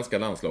för det svenska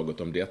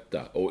landslaget om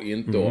detta. Och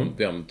inte om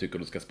vem tycker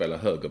du ska spela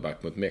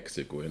högerback mot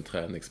Mexiko i en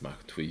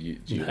träningsmatch i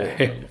Girona.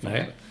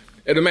 Nej.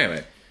 Är du med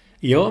mig?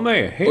 Jag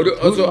med, helt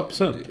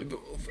 100%.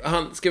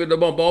 Ska vi då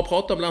bara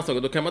prata om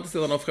landslaget, då kan man inte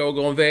ställa några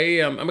frågor om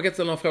VM. Man kan inte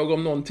ställa några frågor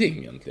om någonting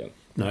egentligen.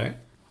 Nej.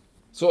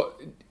 Så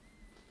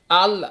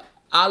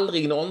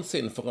aldrig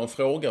någonsin får en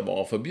fråga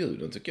vara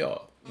förbjuden, tycker jag.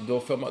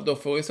 Då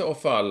får i så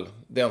fall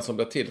den som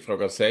blir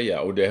tillfrågad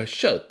säga, och det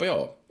köper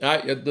jag.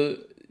 Nej,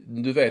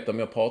 du vet, om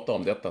jag pratar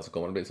om detta så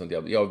kommer det bli sånt.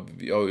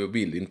 Jag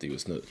vill inte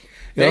just nu.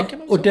 Ja,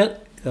 och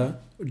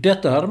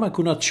detta hade man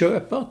kunnat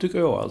köpa, tycker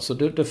jag. Alltså,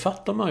 det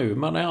fattar man ju.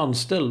 Man är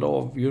anställd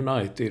av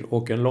United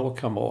och en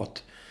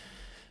lagkamrat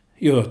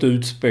gör ett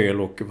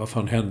utspel och vad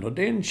fan händer?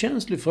 Det är en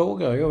känslig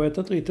fråga. Jag vet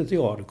inte riktigt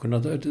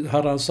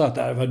hade han sagt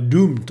att det var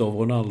dumt av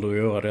Ronaldo att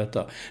göra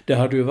detta. Det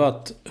hade ju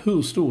varit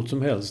hur stort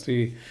som helst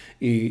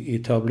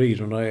i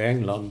tabloiderna i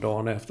England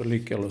dagen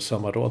efter, eller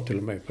samma dag till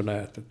och med på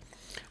nätet.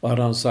 Och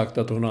hade han sagt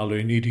att Ronaldo är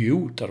en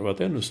idiot, hade det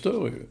varit ännu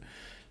större ju.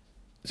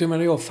 Så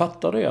jag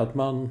fattar det att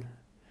man...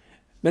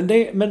 Men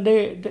det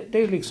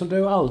är liksom, det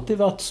har alltid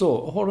varit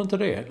så. Har det inte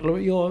det? Eller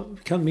jag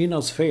kan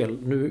minnas fel.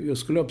 Nu, jag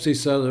skulle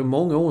precis säga det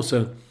många år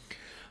sedan.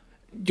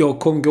 Jag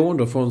kom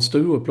gående från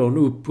Stureplan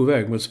upp på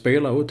väg mot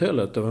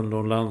spelarhotellet. Det var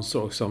någon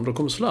landslagsam. Då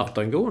kom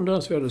Zlatan gående där,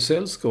 så vi hade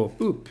sällskap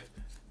upp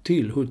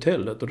till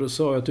hotellet. Och då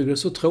sa jag tycker det är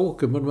så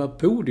tråkigt med de här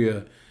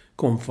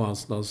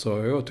podiekonferenserna. Så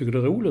jag tycker det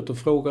är roligt att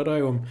fråga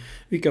dig om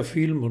vilka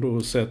filmer du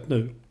har sett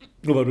nu.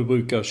 Och vad du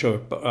brukar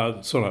köpa.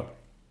 Sådana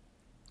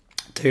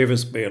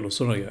tv-spel och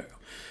sådana grejer.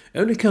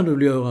 Ja, det kan du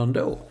väl göra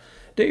ändå.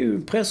 Det är ju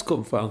en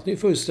presskonferens. Ni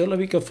får ju ställa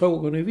vilka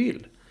frågor ni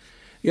vill.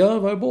 Ja,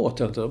 vad är bra,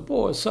 tänkte jag.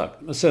 Bra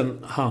sagt. Men sen,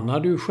 han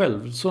hade ju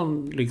själv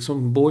sån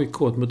liksom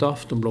bojkott mot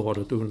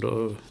Aftonbladet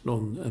under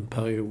en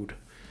period.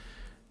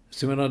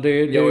 Så jag menar,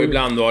 Ja,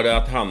 ibland var det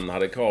att han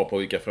hade krav på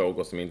vilka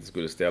frågor som inte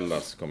skulle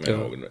ställas, kommer jag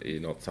ihåg, i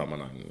något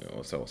sammanhang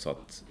och så. Så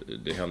att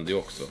det hände ju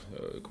också.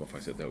 Jag kommer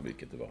faktiskt inte ihåg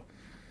vilket det var.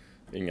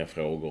 Inga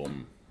frågor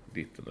om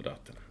ditten och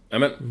datten. Ja,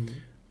 men...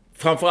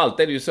 Framförallt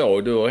är det ju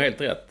så, du har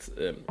helt rätt.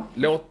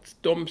 Låt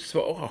dem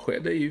svara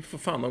själv. Det är ju för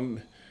fan, de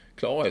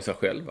klarar sig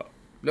själva.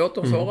 Låt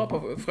dem svara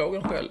på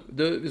frågan själv.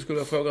 Vi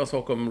skulle fråga en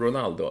sak om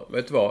Ronaldo.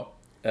 Vet du vad?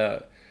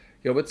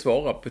 Jag vill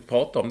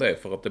prata om det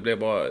för att det blir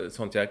bara ett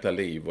sånt jäkla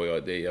liv och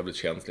det är jävligt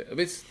känsligt.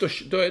 Visst,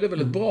 då är det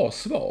väl ett bra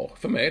svar.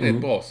 För mig är det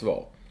ett bra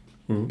svar.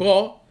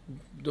 Bra,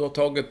 du har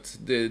tagit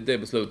det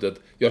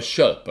beslutet. Jag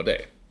köper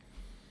det.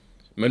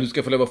 Men du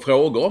ska få lov att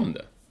fråga om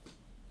det.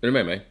 Är du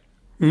med mig?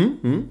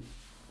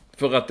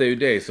 För att det är ju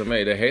det som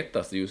är det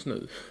hetaste just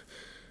nu.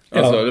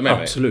 Alltså, ja, är du med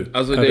absolut. Mig?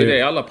 Alltså, det är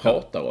det alla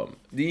pratar om.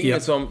 Det är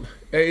ingen som...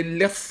 Jag är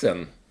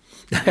ledsen.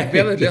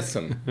 Väldigt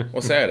ledsen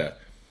att säga det.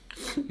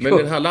 Men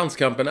den här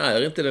landskampen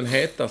är inte den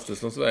hetaste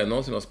som Sverige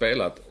någonsin har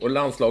spelat. Och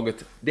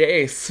landslaget,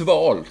 det är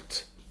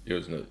svalt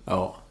just nu.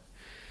 Ja.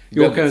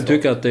 Jag kan ju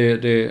tycka att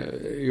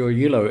jag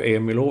gillar ju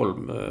Emil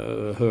Holm,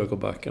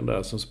 högerbacken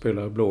där, som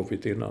spelar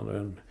Blåvitt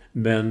innan.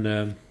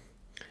 Men...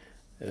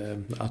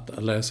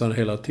 att läsa en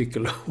hel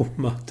artikel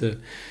om att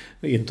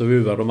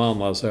intervjua de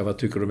andra och säga vad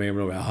tycker du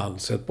med om han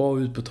sett bra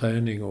ut på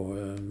träning och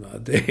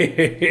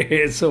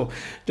det är så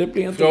det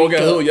blir inte fråga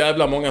lika... hur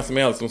jävla många som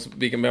helst om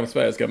vem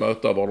Sverige ska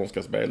möta och var de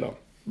ska spela.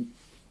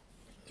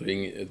 Så det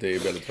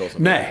är väldigt få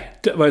som... Nej,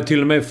 det var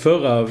till och med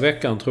förra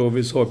veckan tror jag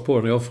vi sa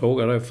på när jag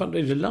frågade fan, det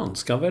är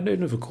landskamp, vad är det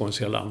nu för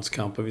konstiga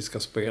landskamper vi ska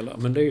spela?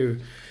 Men det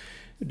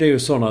är ju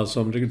sådana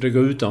som det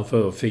går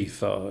utanför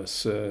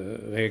FIFAs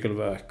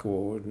regelverk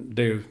och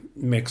det är ju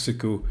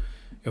Mexiko.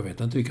 Jag vet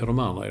inte vilka de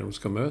andra är de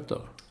ska möta.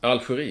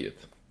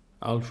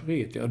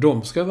 Algeriet, ja.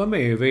 De ska vara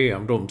med i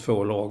VM, de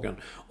två lagen.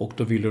 Och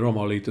då ville de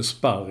ha lite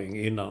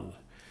sparring innan.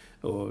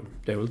 Och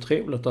det är väl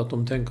trevligt att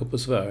de tänker på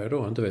Sverige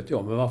då, inte vet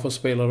jag. Men varför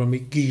spelar de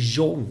i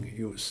Gijong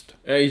just?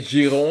 I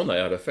Girona,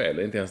 jag hade fel.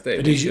 Inte ens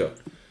det.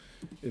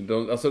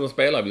 De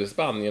spelar väl i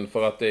Spanien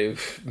för att det är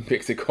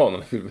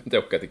mexikanerna vill inte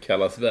åka till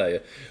kalla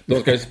Sverige. De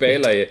ska ju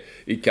spela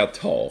i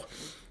Qatar.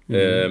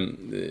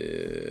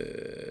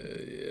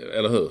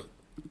 Eller hur?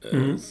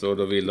 Så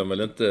då vill de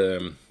väl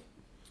inte...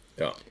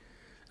 Ja.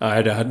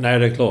 Nej, det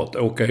är klart.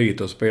 Åka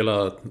hit och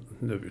spela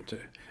nu.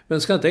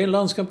 Men ska inte en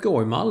landskamp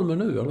gå i Malmö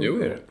nu? Eller?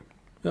 Jo. Är det?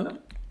 Ja.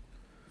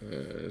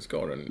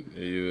 Ska den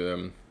är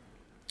ju...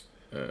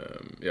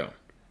 ja.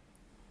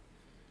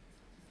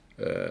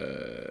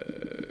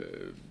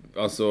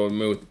 Alltså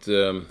mot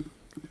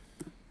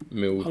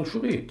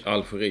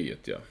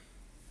Algeriet, ja.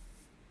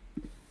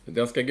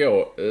 Den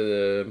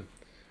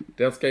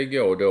ska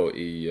gå då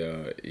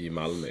i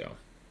Malmö, ja,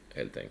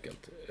 helt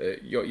enkelt.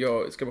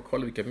 Jag ska bara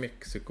kolla vilka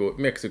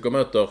Mexiko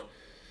möter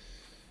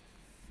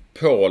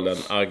Polen,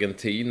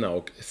 Argentina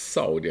och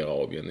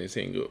Saudiarabien i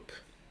sin grupp.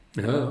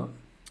 Ja.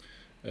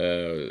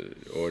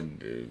 Och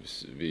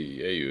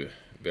vi är ju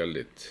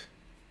väldigt...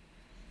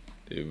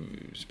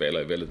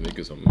 spelar väldigt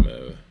mycket som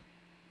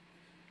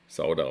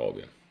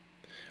Saudiarabien.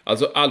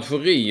 Alltså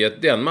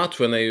Algeriet, den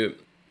matchen är ju...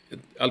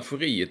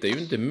 Algeriet är ju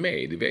inte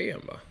med i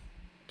VM, va?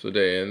 Så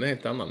det är en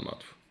helt annan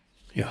match.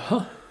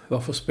 Jaha,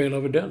 varför spelar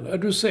vi den? Ja,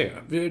 du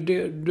ser,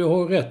 du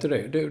har rätt i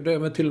det. Det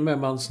är till och med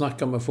man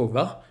snackar med folk,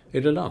 va?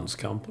 Är det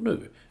landskamper nu?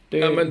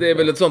 Ja, men det är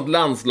väl ett sånt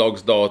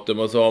landslagsdatum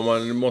och så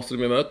måste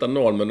de möta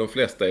någon, men de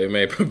flesta är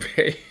med på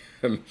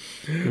VM.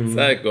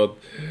 Säkert.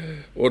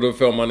 Och då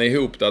får man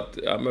ihop det att,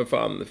 ja men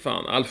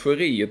fan,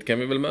 Algeriet kan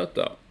vi väl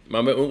möta.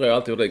 Man undrar ju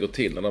alltid hur det går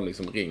till när de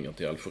liksom ringer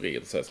till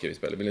Algeriet och säger, ska vi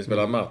spela? Vill ni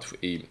spela en match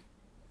i...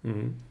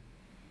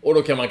 Och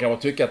då kan man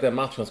kanske tycka att den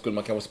matchen skulle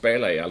man kanske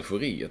spela i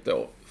Algeriet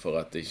då. För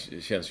att det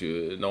känns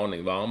ju en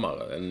aning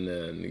varmare.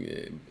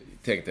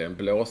 Tänk dig en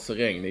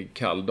blåsregnig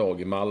kall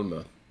dag i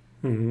Malmö.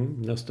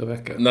 Nästa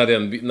vecka.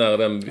 När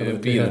den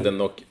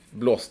vinden och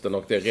blåsten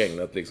och det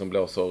regnet liksom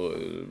blåser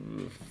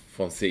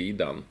från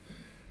sidan.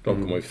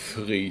 De kommer ju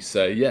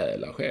frysa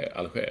ihjäl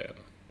Algerien.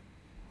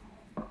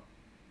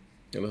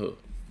 Eller hur?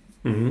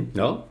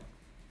 Ja.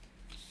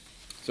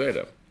 Så är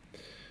det.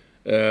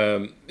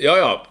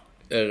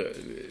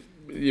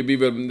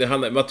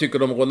 Vad tycker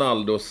du om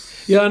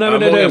Ronaldos... Ja, nej, men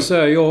det är det jag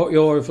säger.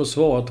 Jag har ju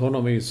försvarat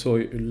honom i så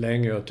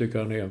länge. Jag tycker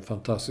han är en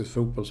fantastisk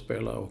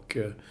fotbollsspelare. Och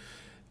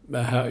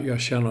men här,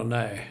 jag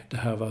känner, det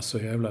här var så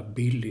jävla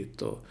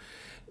billigt.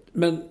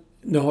 Men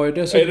nu har jag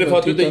dessutom... Är det för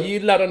att du inte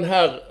gillar den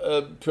här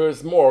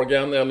Piers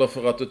Morgan, eller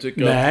för att du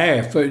tycker...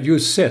 Nej, för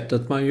just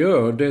sättet man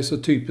gör, det är så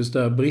typiskt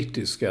det här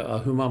brittiska.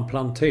 Hur man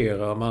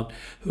planterar,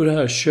 hur det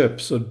här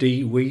köps och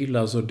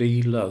wheelas och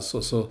dealas,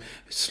 och så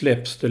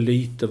släpps det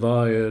lite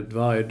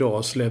varje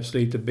dag, släpps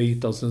lite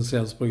bitar, sen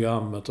sänds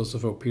programmet och så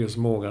får Piers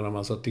Morgan en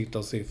massa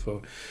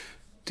tittarsiffror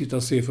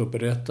på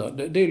detta.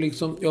 Det är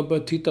liksom, jag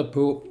börjar titta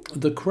på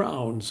The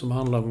Crown som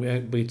handlar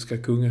om brittiska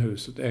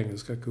kungahuset,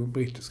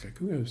 brittiska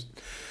kungahuset.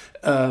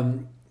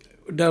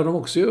 Där de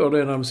också gör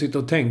det när de sitter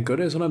och tänker.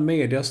 Det är sådana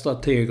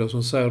mediastrateger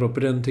som säger då, på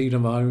den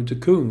tiden var han ju inte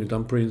kung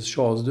utan prins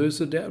Charles. Du är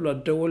så jävla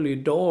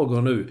dålig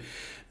dagar nu.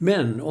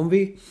 Men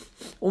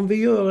om vi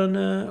gör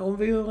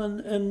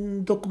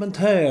en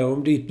dokumentär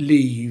om ditt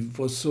liv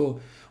och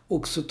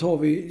så tar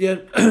vi...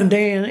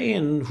 Det är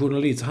en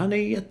journalist. Han är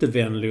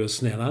jättevänlig och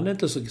snäll. Han är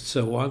inte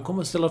så. Han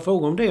kommer ställa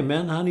frågor om det.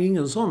 Men han är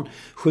ingen sån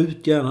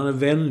skjutjärn. Han är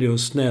vänlig och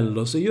snäll.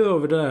 Och så gör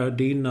vi det där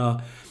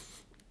dina...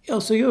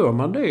 Ja, så gör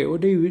man det. Och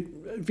det är ju...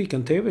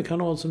 Vilken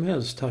tv-kanal som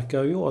helst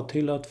tackar jag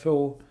till att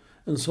få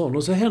en sån.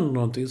 Och så händer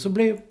någonting. Så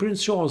blev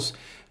prins Charles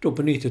då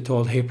på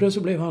 90-talet. Helt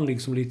plötsligt blev han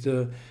liksom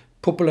lite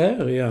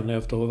populär igen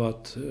efter att ha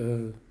varit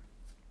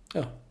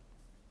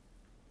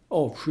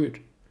avskydd.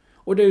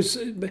 Och det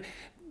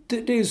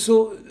är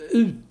så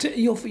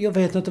jag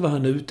vet inte vad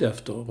han är ute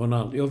efter,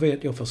 Ronaldo.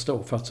 Jag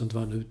förstår faktiskt inte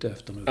vad han är ute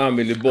efter nu. Han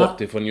vill ju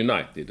bort ifrån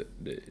United.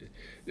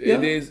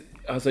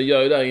 Han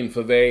gör ju där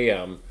inför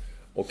VM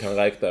och han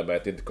räknar med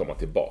att inte komma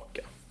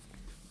tillbaka.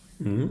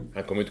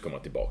 Han kommer inte komma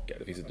tillbaka.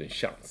 Det finns inte en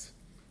chans.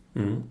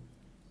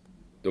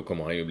 Då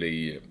kommer han ju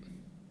bli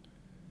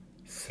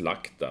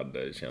slaktad,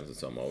 känns det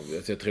som.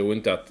 Jag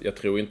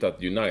tror inte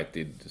att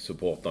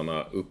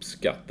United-supportarna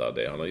uppskattar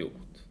det han har gjort.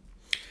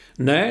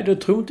 Nej, det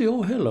tror inte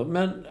jag heller.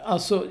 Men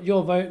alltså,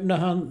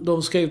 när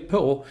de skrev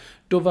på,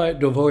 då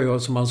var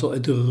jag, som man sa,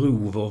 ett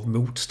rov av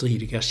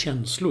motstridiga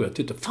känslor. Jag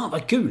tyckte, fan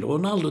vad kul,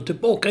 Ronaldo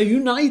tillbaka i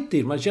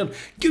United. Man kände,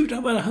 gud,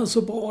 var han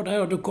så bra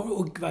där,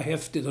 och vad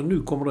häftigt. Och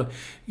nu kommer det,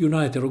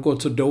 United har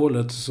gått så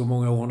dåligt så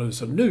många år nu,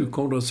 så nu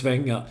kommer det att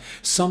svänga.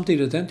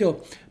 Samtidigt tänkte jag,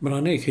 men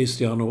han är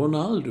Cristiano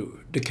Ronaldo.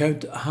 Det kan ju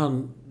inte,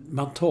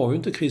 man tar ju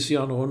inte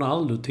Cristiano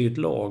Ronaldo till ett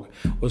lag.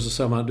 Och så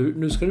säger man,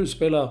 nu ska du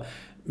spela...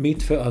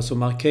 alltså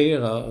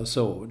markera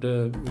så.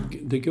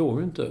 Det går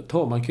ju inte.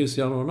 Tar man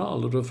Cristiano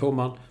Ronaldo,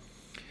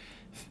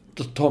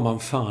 då tar man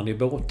fan i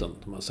båten,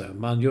 man säger.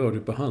 Man gör det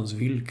på hans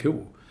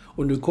villkor.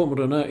 Och nu kommer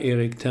den här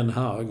Erik ten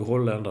Hag,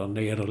 holländaren,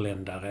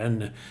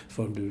 nederländaren,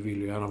 för du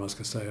vill ju gärna man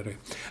ska säga det,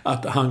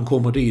 att han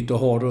kommer dit och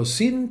har då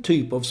sin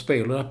typ av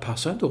spel, och där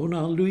passar inte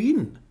Ronaldo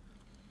in.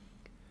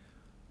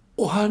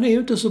 Och han är ju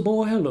inte så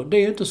bra heller. Det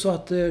är inte så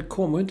att det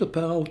kommer inte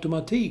per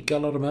automatik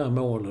alla de här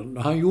målen.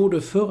 Han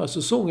gjorde förra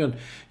säsongen,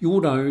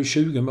 han ju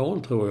 20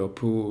 mål tror jag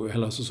på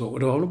hela säsongen. Och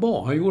det var väl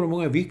bra. Han gjorde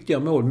många viktiga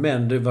mål,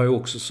 men det var ju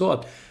också så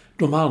att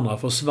de andra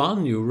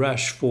försvann ju.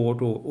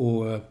 Rashford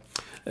och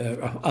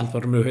allt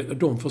vad de nu heter.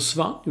 De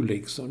försvann ju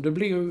liksom.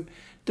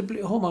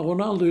 Har man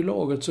Ronaldo i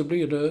laget så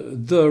blir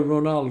det The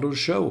Ronaldo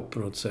Show på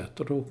något sätt.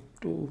 Och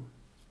då...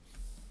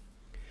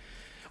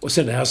 Och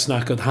sen det här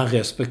snacket, han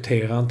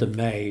respekterar inte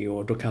mig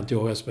och då kan inte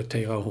jag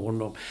respektera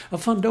honom.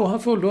 Vad fan, då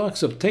får du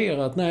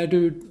acceptera att nej,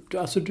 du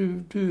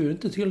är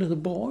inte tillräckligt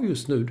bra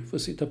just nu. Du får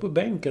sitta på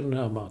bänken den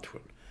här matchen.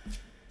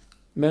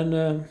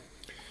 Men...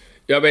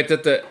 Jag vet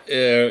inte...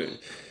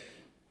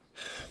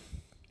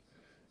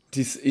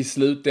 I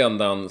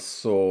slutändan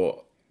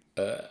så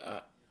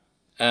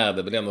är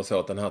det väl ändå så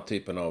att den här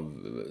typen av...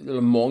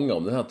 Eller många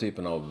av den här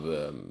typen av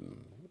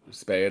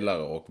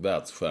spelare och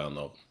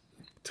världsstjärnor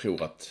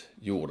tror att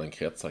jorden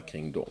kretsar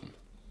kring dem.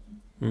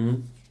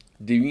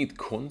 Det är ju inget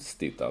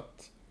konstigt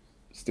att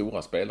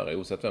stora spelare,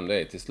 oavsett vem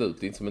det är, till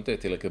slut som inte är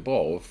tillräckligt bra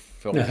och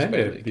får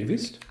spela.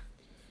 Visst.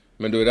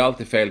 Men då är det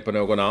alltid fel på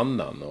någon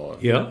annan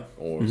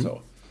och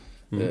så.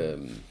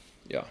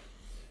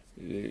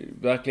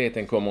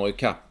 Verkligheten kommer i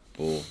kapp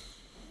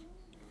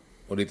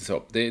och lite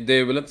så. Det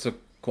är väl inte så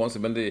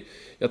konstigt, men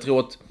jag tror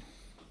att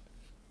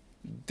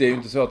det är ju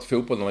inte så att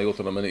fotbollen har gjort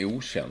honom en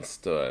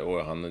otjänst,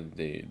 och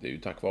det är ju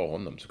tack vare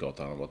honom såklart att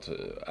han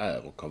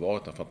har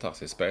varit en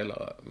fantastisk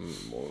spelare,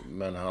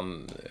 men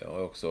han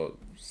har också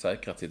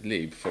säkrat sitt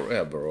liv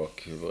forever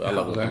och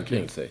alla runt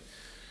omkring sig.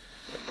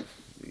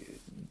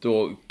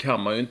 Då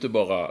kan man ju inte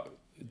bara,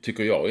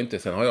 tycker jag inte,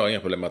 sen har jag inga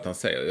problem med att han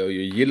säger, jag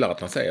gillar att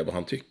han säger vad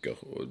han tycker,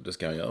 och det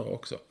ska han göra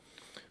också,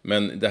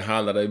 men det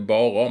handlar ju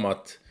bara om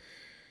att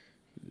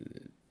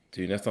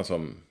det är ju nästan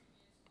som...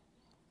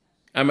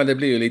 Ja, men det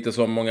blir ju lite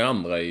som många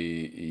andra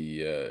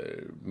i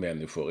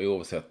människor,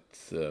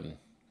 oavsett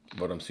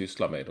vad de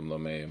sysslar med. Om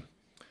de är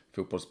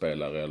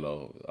fotbollsspelare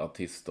eller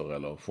artister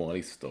eller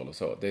journalister eller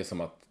så. Det är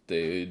som att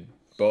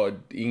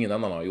ingen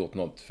annan har gjort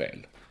något fel.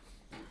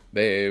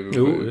 Det är...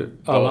 Jo,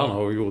 alla andra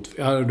har gjort...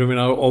 Ja, du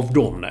menar av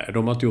dem? Nej,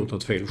 de har inte gjort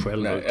något fel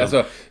själva. Nej, utan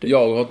alltså,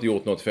 jag har inte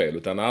gjort något fel,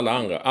 utan alla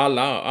andra...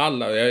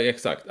 Alla,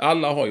 exakt.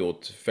 Alla har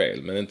gjort fel,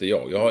 men inte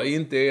jag. Jag har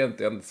inte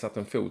egentligen satt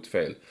en fot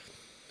fel.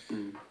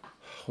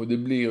 Och det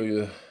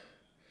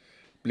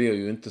blir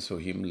ju inte så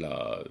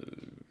himla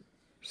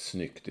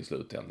snyggt i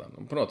slutändan.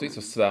 Och på något vis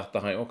så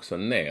svärtar han ju också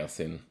ner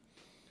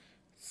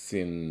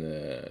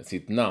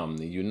sitt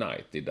namn i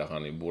United, där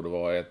han borde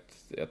vara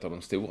ett av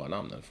de stora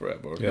namnen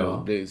forever.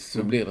 Ja.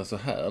 Så blir det så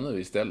här nu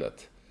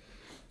istället.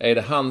 Är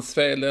det hans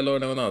fel eller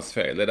någon annans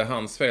fel? Är det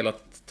hans fel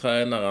att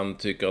tränaren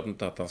tycker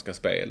inte att han ska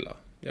spela?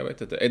 Jag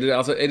vet inte.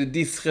 Är det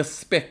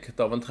disrespekt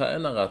av en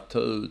tränare att ta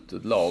ut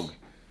ett lag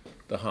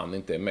där han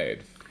inte är med?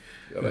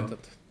 Jag vet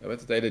inte.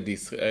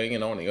 Jag har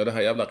ingen aning. Och det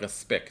här jävla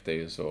respekt är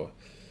ju så...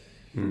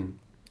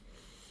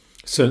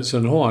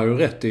 Sen har han ju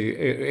rätt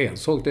i en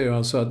sak. Det är ju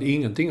alltså att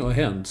ingenting har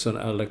hänt sedan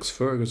Alex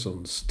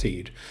Fergusons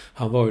tid.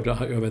 Han var ju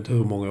där, jag vet inte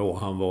hur många år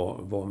han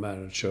var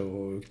manager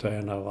och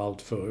tränare och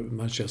allt för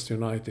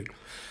Manchester United.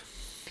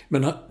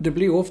 Men det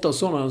blir ofta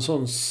så när en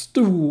sån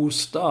stor,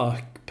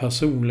 stark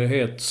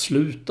personlighet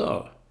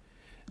slutar.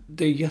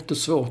 Det är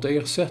jättesvårt att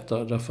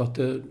ersätta därför att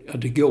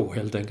det går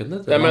helt enkelt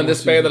inte. Nej, men det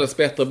spelades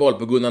bättre boll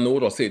på Gunnar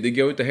Nordås tid. Det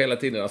går inte hela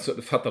tiden,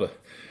 alltså, fattar du?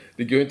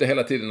 Det går inte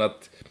hela tiden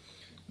att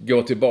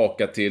gå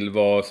tillbaka till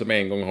vad som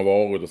en gång har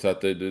varit och så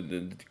att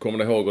kommer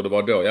du ihåg hur det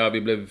var då? Ja,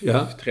 vi blev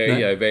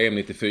trea i VM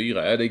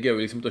 94. Ja, det går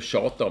liksom inte att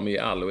tjata om i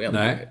all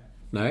oändlighet.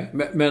 Nej,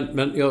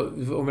 men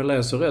om jag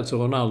läser rätt så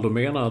Ronaldo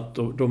menar att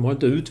de har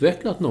inte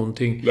utvecklat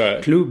någonting.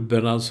 Nej.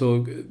 Klubben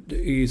alltså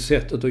i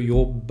sättet att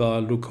jobba,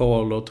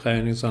 lokaler,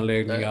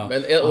 träningsanläggningar.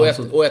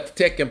 Men och ett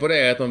tecken på det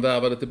är att de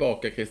värvade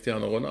tillbaka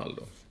Cristiano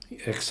Ronaldo.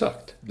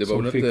 Exakt. Det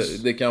var väl inte,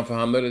 det kanske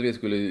han möjligtvis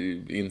skulle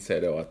inse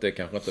då att det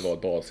kanske inte var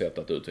ett bra sätt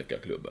att utveckla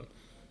klubben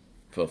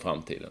för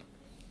framtiden.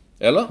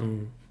 Eller?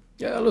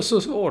 Ja, eller så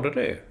var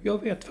det.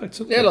 Jag vet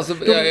faktiskt inte. Eller så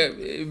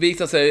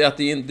visar sig att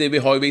vi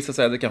har ju visat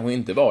sig att det kanske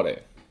inte var det.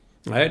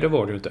 Nej, det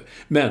var det ju inte.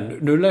 Men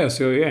nu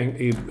läser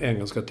jag i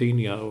engelska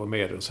tidningar och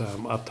medier så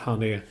här att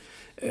han är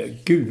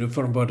Gud, nu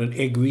får de bara den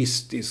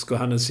egoistisk och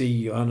han är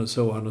si och han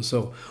är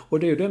så. Och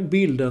det är ju den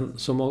bilden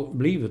som har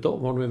blivit av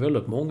honom i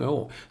väldigt många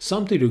år.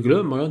 Samtidigt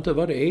glömmer jag inte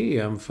vad det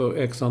är EM för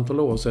x antal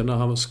år sedan när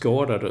han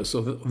skadades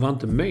och var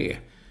inte med.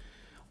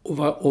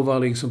 Och var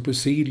liksom på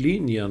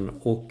sidlinjen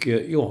och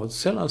jag har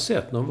sällan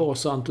sett någon vara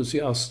så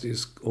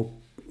entusiastisk och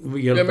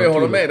hjälpa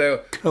till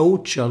att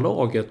coacha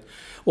laget.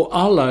 Och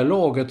alla i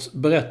laget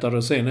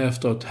berättade sen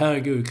efteråt,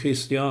 herregud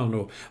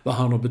Cristiano, vad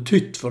han har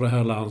betytt för det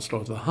här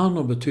landslaget, vad han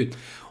har betytt.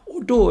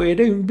 Och då är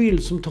det en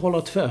bild som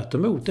talar tvärt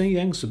emot den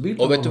gängse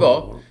bilden. Och vet du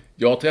vad?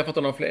 Jag har träffat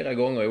honom flera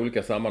gånger i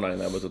olika sammanhang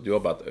när jag har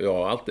jobbat.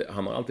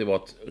 Han har alltid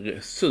varit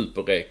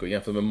superreko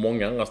jämfört med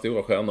många andra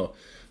stora stjärnor.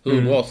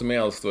 Hur bra som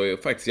helst och är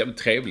faktiskt jävligt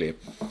trevlig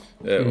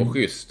och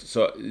schysst.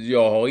 Så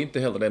jag har inte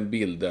heller den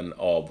bilden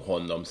av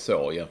honom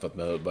så jämfört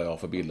med vad jag har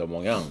för bild av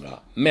många andra.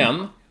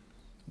 Men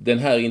den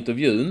här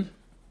intervjun,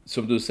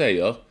 som du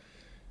säger,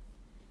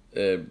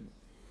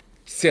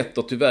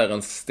 sätter tyvärr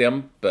en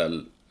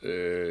stämpel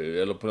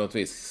eller på något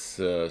vis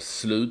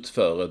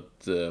slutför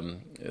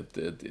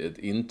ett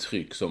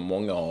intryck som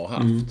många har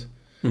haft.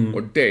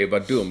 Och det var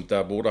dumt.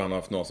 Där borde han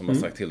haft någon som har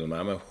sagt till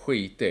honom, men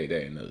skit i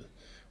det nu.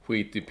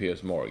 Skit i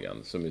Piers Morgan,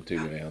 som ju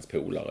tydligen är hans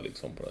polare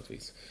liksom på något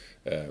vis.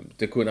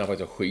 Det kunde han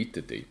faktiskt ha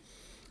skitit i.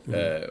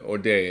 Och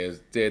det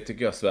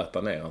tycker jag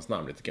svärtar ner hans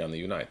namn lite grann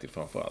i United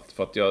framförallt.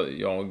 För att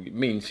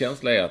min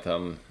känsla är att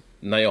han,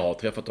 när jag har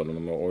träffat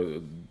honom och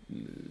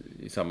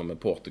i samband med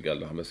Portugal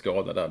där han blev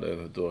skadad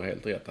där, du har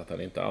helt rätt att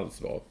han inte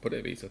alls var på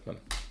det viset.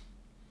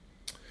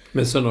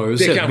 Men sen har jag ju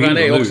det sett kanske han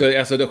är nu. också,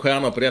 alltså det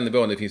stjärnor på den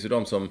nivån. Det finns ju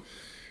de som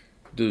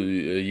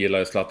du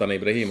gillar Zlatan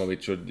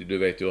Ibrahimovic och du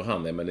vet ju hur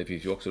han är, men det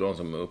finns ju också de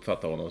som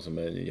uppfattar honom som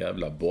en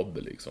jävla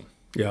bobbe liksom.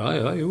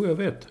 Ja, jag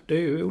vet. Det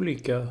är ju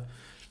olika.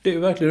 Det är ju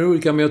verkligen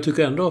olika, men jag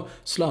tycker ändå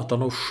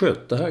Zlatan har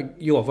skött det här.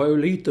 Jag var ju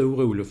lite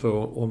orolig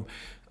för om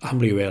han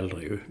blir ju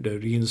äldre ju.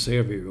 Det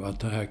inser vi ju att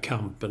den här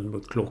kampen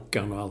mot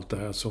klockan och allt det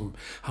här som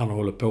han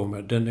håller på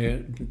med, den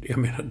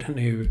är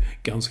ju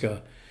ganska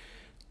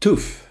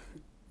tuff.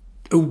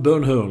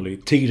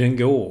 Obönhörlig. Tiden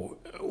går.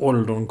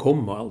 Åldern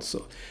kommer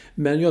alltså.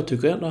 Men jag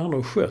tycker ändå han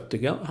har skött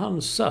det.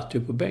 Han satt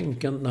ju på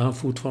bänken när han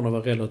fortfarande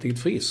var relativt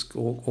frisk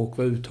och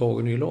var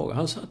uttagen i laget.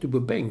 Han satt ju på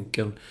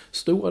bänken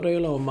stora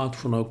delar av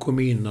matcherna och kom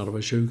in när det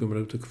var 20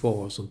 minuter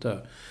kvar och sånt där.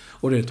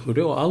 Och det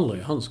trodde jag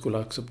aldrig han skulle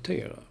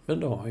acceptera. Men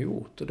det har han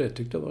gjort och det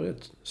tyckte jag var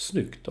rätt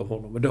snyggt av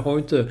honom. Men det har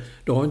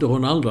inte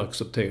Ronaldo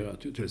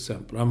accepterat ju, till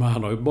exempel.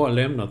 Han har ju bara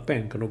lämnat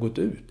bänken och gått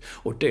ut.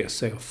 Och det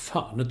ser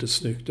fan inte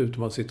snyggt ut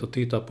om man sitter och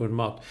tittar på en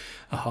match.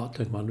 Jaha,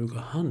 tänker man, nu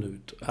går han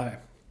ut. Nej.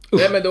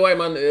 Nej, men då är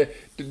man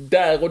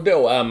där och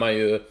då är man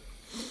ju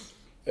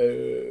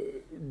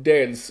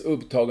dels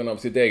upptagen av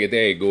sitt eget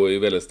ego i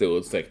väldigt stor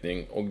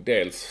utsträckning, och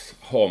dels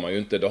har man ju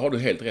inte, då har du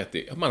helt rätt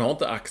i, man har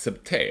inte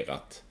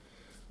accepterat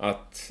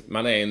att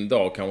man en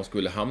dag kanske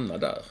skulle hamna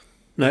där.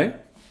 Nej.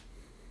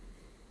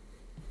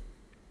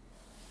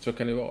 Så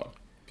kan det vara,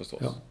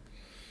 förstås.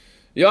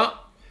 Ja,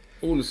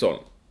 Olsson.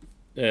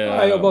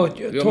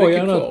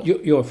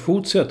 Jag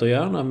fortsätter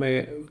gärna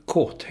med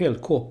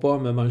helt kort bara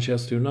med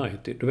Manchester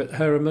United. Du vet,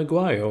 Harry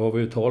Maguire har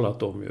vi ju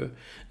talat om ju.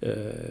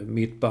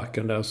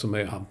 Mittbacken där som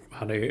är,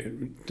 han är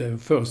den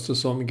första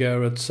som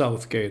Gareth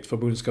Southgate,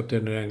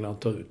 förbundskapten i England,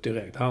 tar ut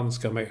direkt. Han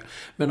ska med.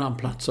 Men han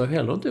platsar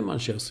heller inte i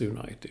Manchester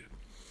United.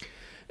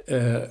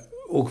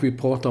 Och vi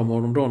pratade om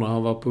honom då när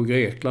han var på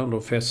Grekland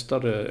och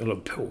festade, eller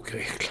på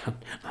Grekland.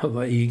 Han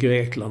var i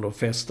Grekland och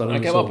festade.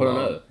 Han kan vara på den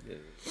ö.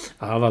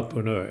 Han har varit på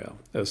en ö, ja.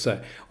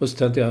 Och så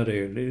tänkte jag, det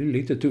är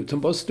lite tut.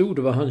 Sen bara stod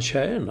det vad han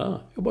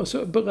tjänar. Jag bara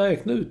så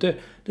beräknade ut det.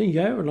 Den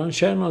jäveln, han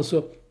tjänar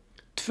alltså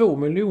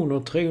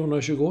 2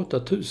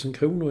 328 000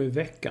 kronor i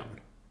veckan.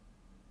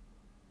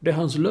 Det är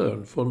hans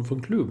lön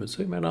från klubben.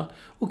 Så jag menar,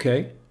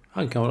 okej,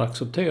 han kan väl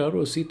acceptera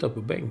då att sitta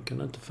på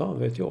bänken, inte fan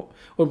vet jag.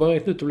 Och bara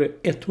räknade ut det blev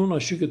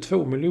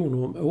 122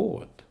 miljoner om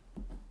året.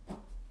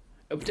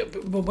 Jag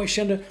bara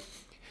kände,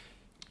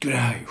 det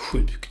här är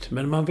sjukt.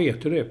 Men man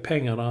vet ju det,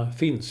 pengarna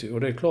finns ju.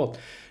 Och det är klart,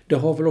 det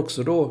har väl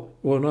också då,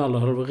 och alla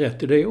hade väl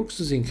rätt i det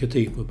också, sin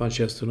kritik mot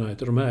Manchester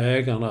United. De här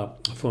ägarna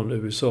från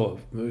USA,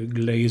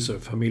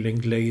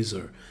 familjen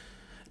Glazer,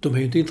 de är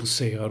ju inte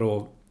intresserade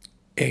av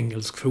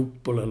engelsk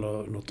fotboll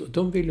eller något.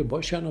 De vill ju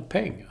bara tjäna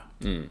pengar.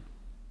 Mm.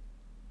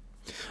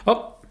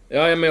 Ja,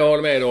 men jag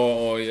håller med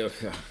då.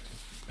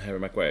 Harry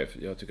Maguire,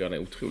 jag tycker han är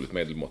otroligt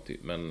medelmåttig.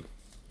 Men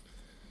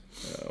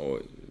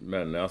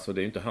alltså, det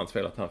är ju inte hans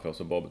fel att han får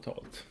så bra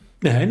betalt.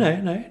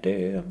 Nej.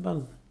 Det är,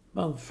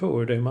 man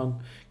får det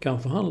man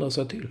kan förhandla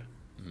sig till.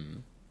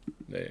 Mm.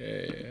 Det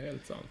är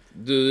helt sant.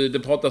 Det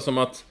pratas om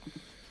att,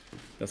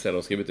 jag ser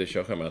då skrivit i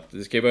körschemat,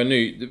 det ska vara en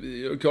ny,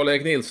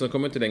 Karl-Erik Nilsson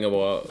kommer inte längre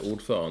vara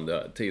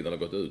ordförande, tiden har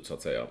gått ut så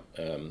att säga.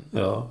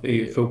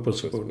 I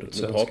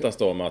fotbollsförbundet. Det pratas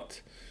då om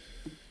att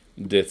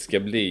det ska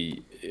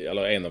bli,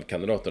 eller en av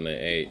kandidaterna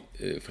är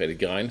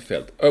Fredrik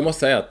Reinfeldt. Och jag måste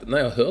säga att när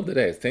jag hörde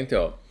det så tänkte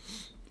jag,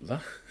 va?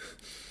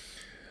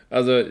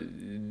 Alltså,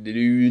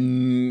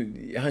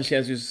 han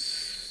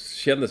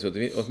kändes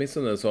ju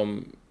åtminstone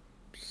som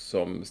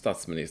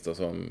statsminister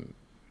som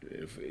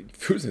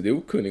fullständigt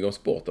okunnig om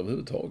sport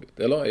överhuvudtaget.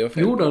 Eller jag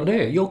fel? Gjorde han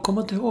det? Jag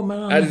kommer inte ihåg.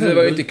 Men det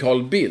var ju inte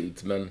Carl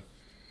Bildt, men...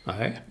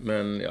 Nej.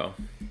 Men, ja.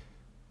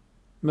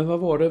 Men vad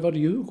var det? Var det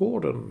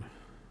Djurgården?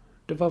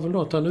 Det var väl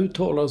något han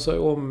uttalade sig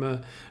om,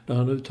 när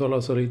han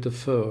uttalade sig lite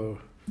för...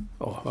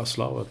 Ja, vad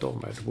slarvat om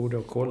mig. Det borde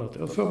jag ha kollat.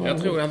 Jag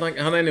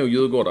tror han är nog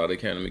djurgårdare, det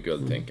kan jag mycket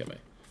väl tänka mig.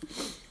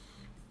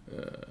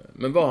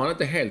 Men var han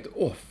inte helt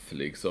off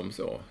liksom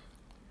så?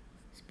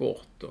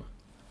 Sport då?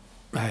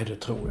 Nej, det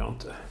tror jag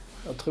inte.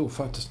 Jag tror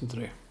faktiskt inte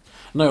det.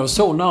 När jag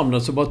såg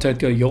namnet så bara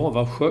tänkte jag, ja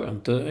vad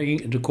skönt.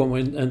 Det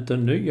kommer inte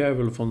en ny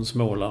jävel från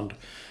Småland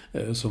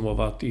som har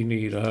varit inne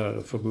i det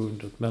här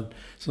förbundet. Men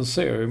sen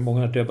ser jag ju,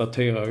 många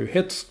debatterar ju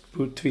hets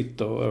på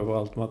Twitter och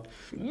överallt om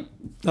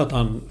att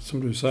han,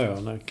 som du säger,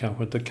 han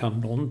kanske inte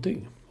kan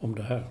någonting om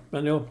det här.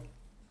 Men jag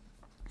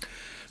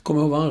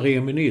kommer ihåg vad han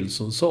Remi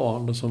Nilsson sa,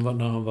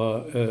 när han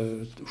var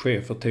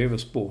chef för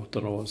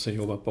TV-sporten och sen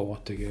jobbade på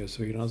ATG och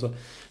så vidare. Alltså,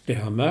 det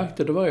han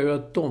märkte, det var ju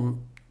att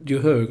ju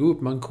högre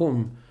upp man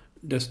kom,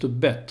 desto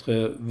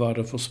bättre var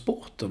det för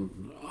sporten.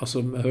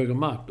 Alltså med högre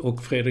makt.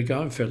 Och Fredrik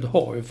Reinfeldt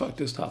har ju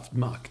faktiskt haft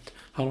makt.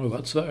 Han har ju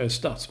varit Sveriges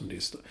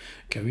statsminister.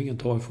 Kan ju ingen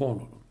ta ifrån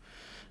honom.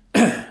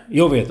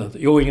 Jag vet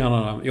inte. Jag har ingen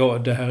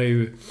annan. Det här är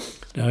ju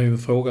en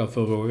fråga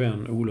för vår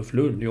vän Olof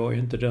Lund. Jag är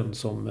inte den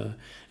som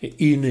är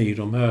inne i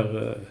de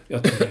här...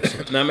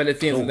 Nej, men det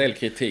finns en del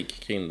kritik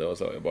kring det och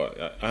så.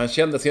 Han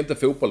kände sig inte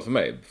fotboll för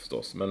mig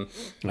förstås, men...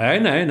 Nej,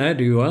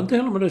 det gör jag inte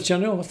heller, men det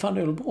känner jag, vad fan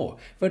det är bra.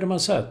 Vad är det man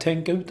säger?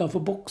 Tänka utanför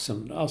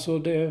boxen. Alltså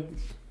det...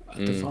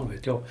 Inte fan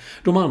vet jag.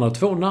 De andra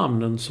 2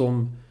 namnen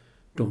som...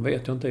 De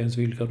vet jag inte ens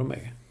vilka de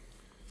är.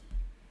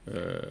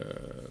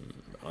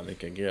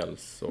 Annika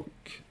Grälls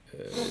och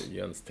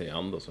Jens T.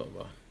 Andersson,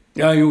 va?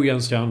 Ja,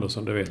 Jens T.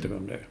 Andersson, det vet jag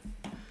vem det är.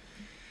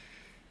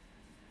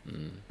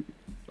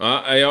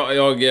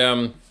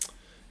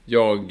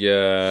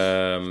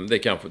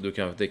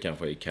 Det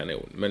kanske är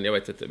kanon. Men jag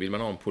vet inte, vill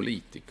man ha en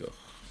politiker?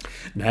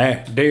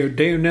 Nej, det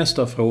är ju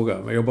nästa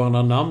fråga. Men jag bara,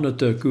 när namnet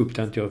dök upp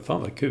tänkte jag,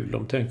 fan vad kul.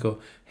 De tänker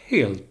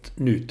helt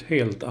nytt,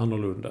 helt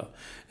annorlunda.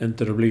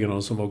 Inte det blir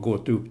någon som har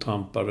gått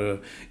upptrampade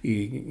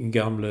i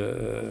gamla...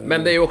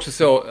 Men det är ju också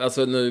så,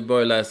 alltså nu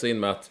börjar jag läsa in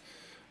med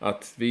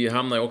att vi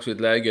hamnar ju också i ett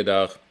läge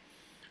där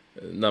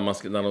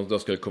när de då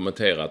skulle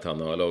kommentera att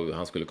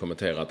han skulle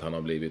kommentera att han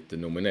har blivit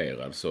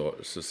nominerad, så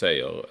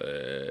säger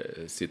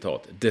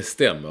citat, det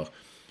stämmer,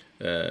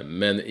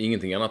 men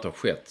ingenting annat har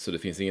skett, så det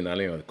finns ingen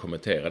anledning att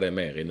kommentera det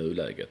mer i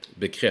nuläget,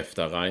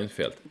 bekräftar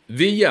Reinfeldt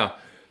via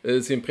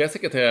sin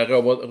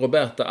pressekreterare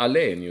Roberta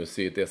Alenius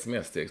i ett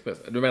sms till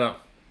Expressen. Du menar,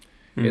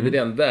 är det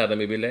den världen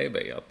vi vill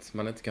leva i? Att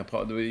man inte kan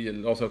prata...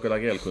 Lars-Åke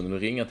Lagrell kunde du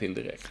ringa till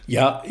direkt.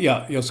 Ja,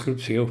 jag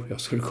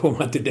skulle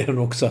komma till den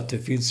också. Att det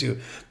finns ju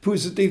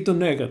positivt och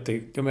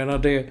negativt. Jag menar,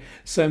 det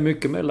säger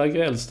mycket med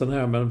Lagrells den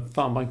här. Men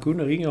fan, man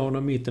kunde ringa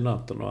honom mitt i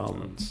natten och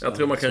annat. Jag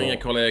tror man kan ringa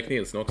Karl-Erik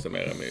Nilsson också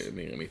mer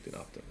mitt i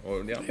natten.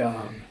 Och,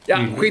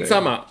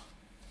 skitsamma.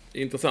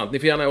 Intressant. Ni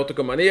får gärna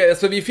återkomma.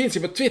 Alltså, vi finns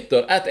ju på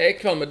Twitter,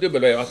 @ekvall med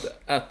W och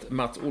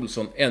 @Mats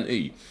Olsson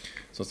NY,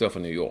 som står för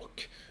New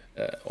York.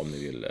 Om ni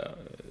vill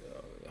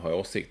ha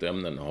åsikter,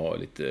 ämnen och ha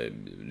lite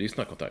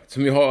lyssnarkontakt.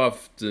 Som vi har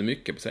haft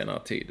mycket på senare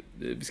tid.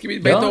 Ska vi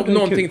beta upp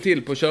någonting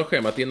till på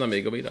körschemat innan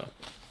vi går vidare?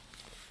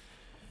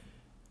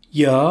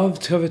 Ja,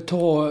 ska vi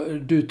ta...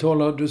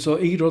 Du sa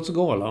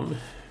Idrottsgalan.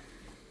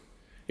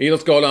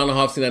 Idrottsgalan har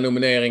haft sina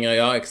nomineringar,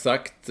 ja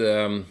exakt.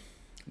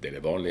 Det är det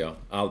vanliga.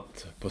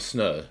 Allt på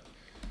snö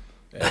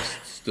är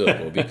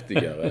större och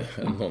viktigare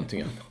än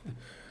någonting annat.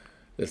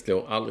 Det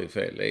slår aldrig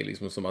fel. Det är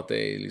liksom som att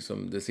det är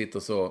liksom, det sitter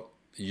så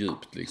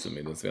djupt liksom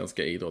i den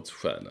svenska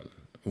idrottssjälen.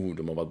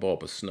 De har varit bra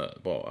på snö.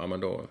 Bra, ja men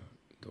då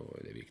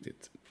är det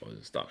viktigt. Och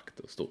starkt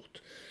och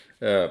stort.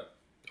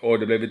 Och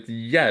det blev ett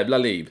jävla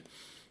liv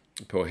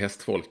på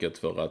hästfolket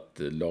för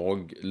att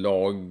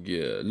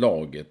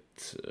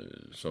laget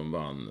som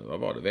vann, vad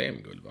var det,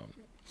 VM-guld vann.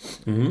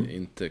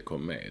 Inte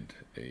kom med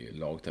i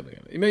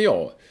lagtävlingen. Men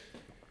jag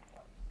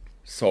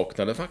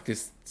saknade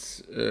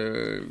faktiskt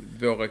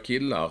våra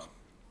killar,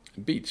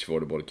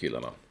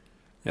 beachvolleybollkillarna.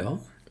 Ja.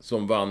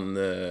 Som vann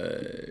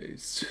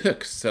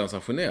högst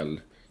sensationell.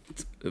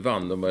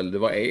 Vann de väl, det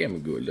var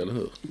EM-guld, eller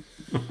hur?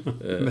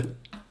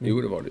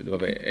 Jo, det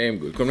var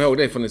EM-guld. Kommer ni ihåg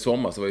det från i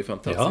sommar, så var det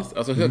fantastiskt. Ja.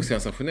 Alltså högst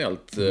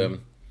sensationellt.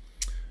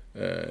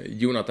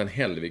 Jonathan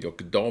Hellvig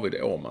och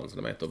David Åman,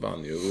 som de heter,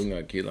 vann ju.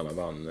 Unga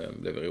killarna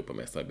blev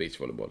Europamästare i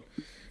beachvolleyboll.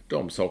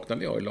 De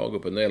saknade jag i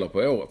laggruppen. Eller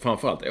på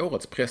framförallt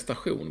årets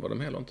prestation var de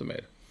heller inte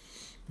med.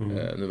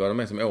 Nu var de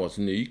med som årets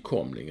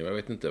nykomling. Jag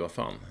vet inte vad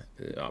fan.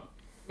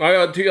 Ja,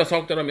 jag tycker jag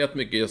saknade dem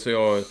jättemycket. Så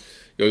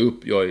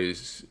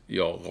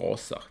jag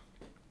rasar.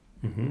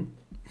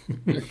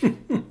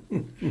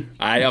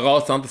 Nej, jag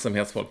rasar inte som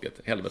hästfolket.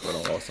 Helvete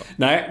vad de rasar.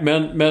 Nej,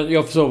 men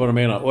jag förstår vad du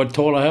menar. Och att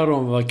tala här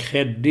om att vara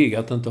kreddig,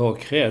 att inte ha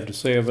kredd,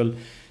 så är väl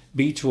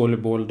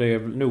beachvolleyboll, det är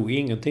nog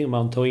ingenting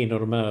man tar in av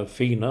de här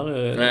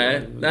finare...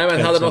 Nej,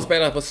 men hade de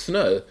spelat på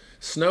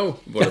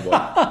snowvolleyboll.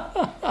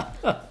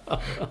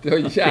 Det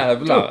var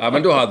jävlar. Ja,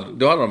 men då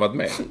hade de varit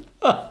med.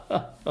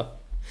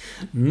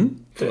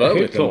 För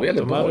övrigt en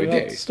väldigt bra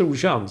idé. Stor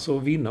chans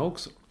att vinna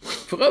också.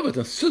 För övrigt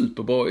en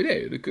superbra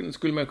idé. Det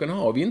skulle man kunna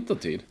ha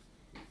vintertid.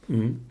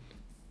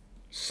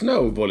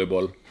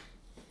 Snowvolleyboll.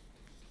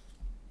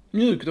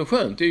 Mjukt och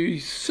skönt. Det är ju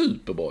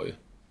superbra ju.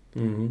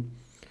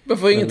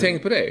 Varför har ingen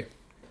tänkt på det?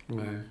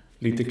 Nej,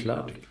 lite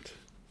kladdigt.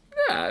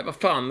 Nej, vad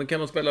fan kan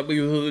de spela på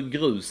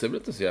grus? Det blir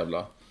inte så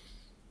jävla.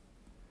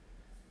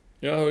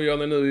 Ja, hur gör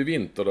ni nu i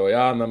vinter då?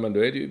 Ja, nej, men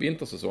då är det ju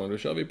vintersäsong. Då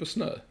kör vi på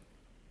snö.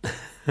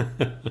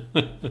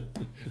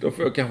 Då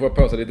får jag kanske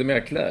på sig lite mer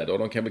kläder. Och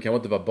de kan kanske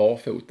inte vara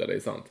barfota, det är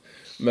sant.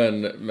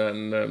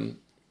 Men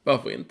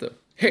varför inte?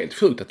 Helt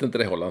sjukt att inte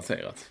det har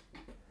lanserats.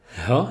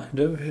 Ja,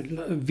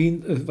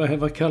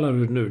 vad kallar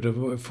du det nu?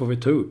 Det får vi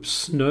ta upp.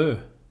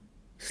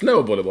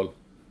 Snowvolleyboll.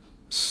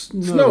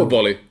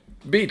 Snowvolley.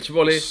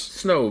 Beachvolley,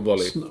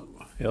 snowvolley.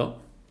 Ja.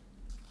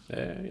 Det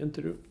är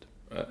inte dumt.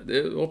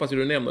 Det hoppas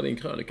du nämner din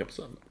krönika på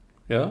söndag.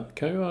 Ja,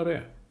 kan ju göra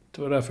det.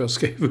 Det var därför jag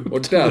skrev upp.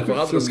 Och därför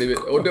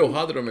hade då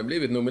hade de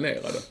blivit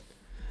nominerade.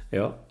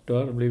 Ja, då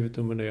hade de blivit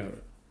nominerade.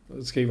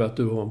 Skriva att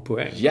du har en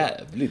poäng.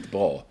 Jävligt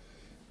bra.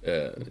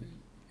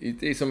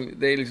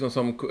 Det är liksom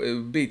som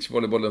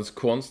beachvolleybollens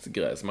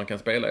konstgräs. Man kan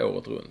spela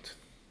året runt.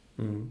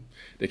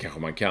 Det kanske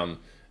man kan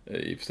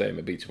i och för sig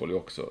med beachvolley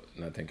också,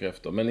 när jag tänker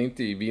efter. Men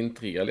inte i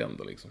vintriga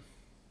länder liksom.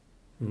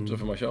 Så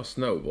får man köra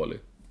snowvolley.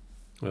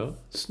 Ja,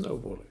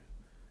 snowvolley.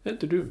 Det är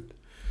inte dumt.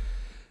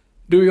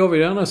 Du, jag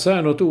vill gärna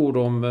säga något ord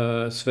om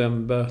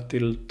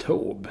Sven-Bertil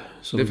Taube.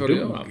 Det får du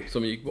göra,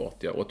 som gick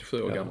bort,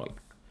 87 år gammal.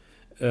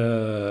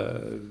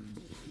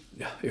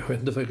 Jag vet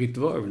inte riktigt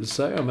vad jag vill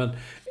säga, men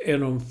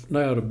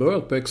när jag hade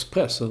börjat på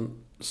Expressen,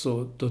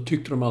 så då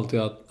tyckte de alltid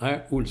att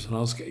nej, Olsson,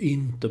 han ska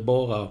inte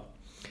bara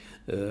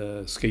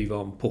skriva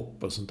om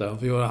pop och sånt där, han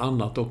får göra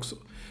annat också.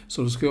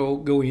 Så då ska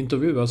jag gå och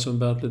intervjua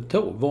Sven-Bertil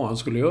Taube. Vad han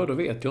skulle göra, det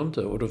vet jag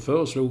inte. Och då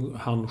föreslog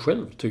han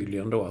själv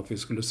tydligen då att vi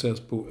skulle ses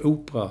på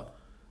Operabaren.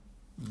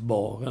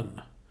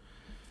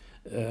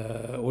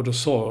 Och då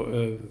sa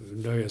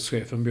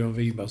nöjeschefen Björn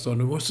Wiberg, så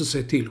du måste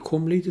se till,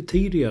 kom lite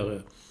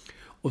tidigare.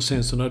 Och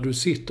sen så när du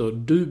sitter,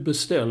 du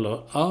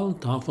beställer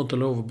allt. Han får inte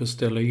lov att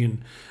beställa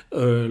in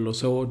öl och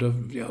så,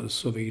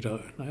 så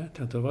vidare. Nej, jag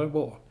tänkte det var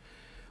bra.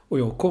 Och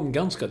jag kom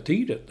ganska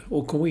tidigt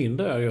och kom in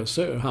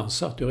där. Han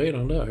satt ju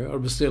redan där. Jag hade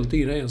beställt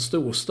in en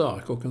stor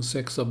stark och en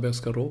 6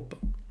 beska droppar.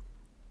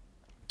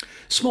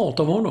 Smart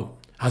av honom.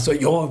 Alltså,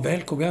 ja,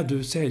 välkommen. Ja,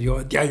 du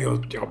säger,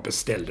 jag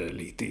beställde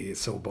lite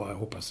så bara. Jag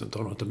hoppas inte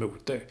har något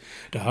emot det.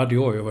 Det hade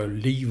jag var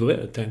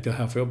livrädd. Tänkte jag,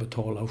 här får jag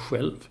betala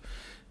själv.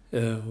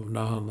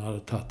 När han hade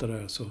tagit det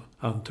där, så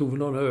han tog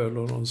någon öl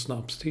och någon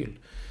snaps till.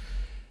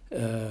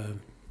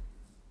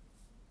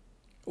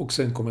 Och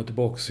sen kom jag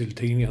tillbaka till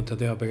tidningen till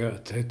att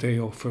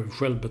jag får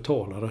själv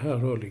betala det här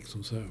då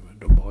liksom, så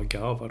de bara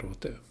garvade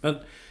åt det. Men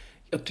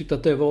jag tyckte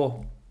att det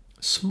var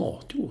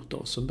smart gjort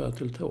av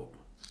Sven-Bertil Taube.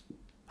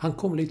 Han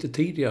kom lite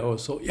tidigare och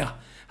så,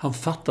 han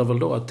fattar väl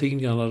då att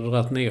tidningarna hade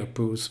dragit ner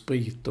på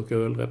sprit och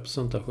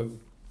ölrepresentation.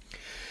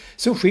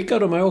 Så skickade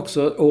de mig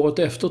också året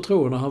efter,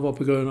 tror jag, när han var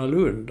på Gröna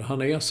Lund.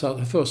 Han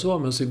ersatte, först var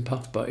med sin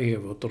pappa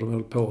Evert och de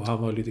höll på.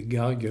 Han var lite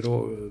gaggig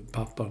då,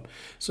 pappan.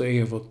 Så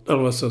Evert,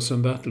 eller så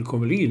Sven-Bertil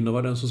kom väl in och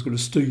var den som skulle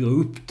styra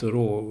upp det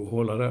då och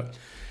hålla det.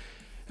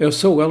 Jag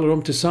såg alla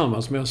dem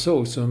tillsammans, men jag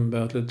såg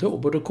Sven-Bertil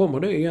Taube och då kommer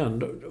det igen.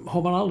 Då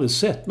har man aldrig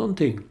sett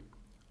någonting.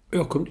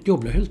 Jag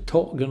blev helt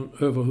tagen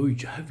över hur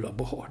jävla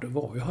bra det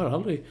var. Jag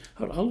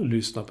hade aldrig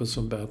lyssnat på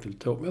Sven-Bertil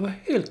Taube. Jag var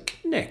helt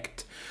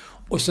knäckt.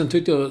 Och sen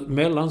tyckte jag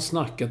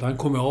mellansnacket, han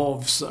kom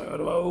av sig.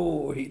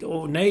 Och det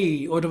var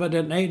nej. Och det var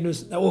det, nej nu,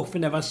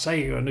 för vad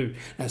säger jag nu?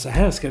 Nej, så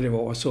här ska det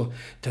vara. Så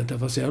tänkte jag, det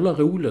var så jävla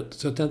roligt.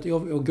 Så jag tänkte,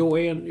 jag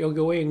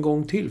går en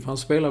gång till. För han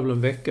spelade väl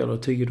en vecka eller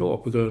 10 dagar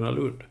på Gröna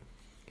Lund.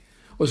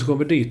 Och så kom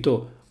jag dit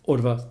då. Och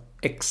det var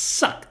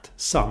exakt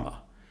samma.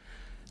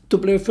 Då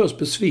blev jag först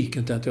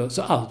besviken, tänkte jag.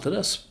 Så allt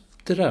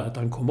det där att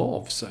han kom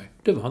av sig,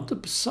 det var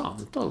inte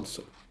sant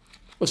alltså.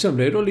 Och sen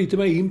blev det lite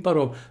mer impad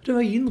om, det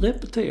var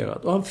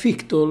inrepeterat. Och han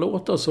fick det att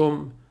låta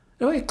som,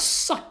 det var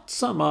exakt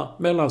samma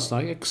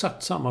mellansnack,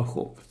 exakt samma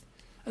show.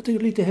 Jag tycker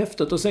det är lite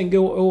häftigt. Och sen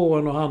går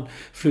åren och han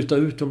flyttar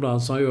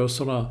utomlands. Han gör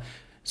sådana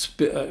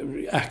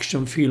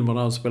actionfilmer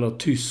när han spelar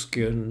tysk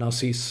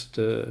nazist.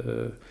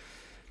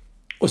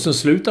 Och sen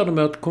slutade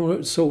med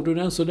att, såg du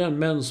den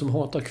män som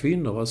hatar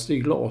kvinnor, var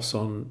Stig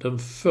Larsson, den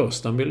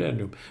första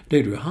millennium. Det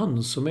är ju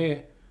han som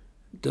är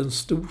den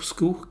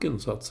storskurken,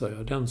 så att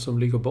säga. Den som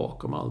ligger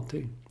bakom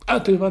allting.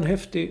 Jag tycker det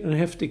var en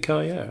häftig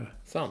karriär.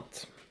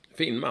 Sant.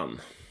 Fin man,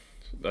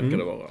 verkar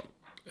det vara.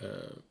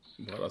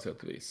 På alla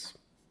sätt och vis.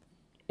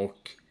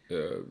 Och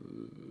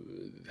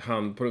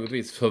han på något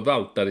vis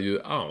förvaltade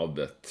ju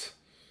arvet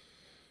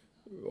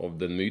av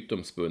den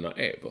mytomspunna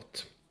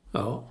Evert.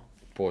 Ja.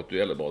 På ett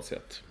väldigt bra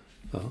sätt.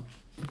 Ja.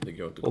 Det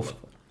går inte att komma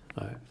från.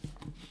 Nej.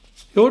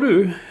 Ja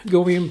du,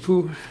 går vi in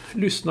på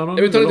lyssnarna.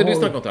 Jag vill ta lite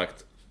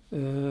lyssnarkontakt.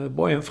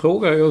 Bara en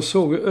fråga. Jag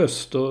såg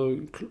Öster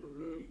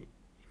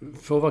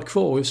för att vara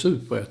kvar i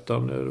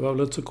Superettan. Det var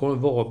väl inte så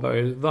konstigt.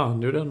 Varberg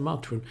vann ju den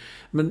matchen.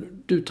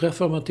 Men du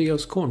träffade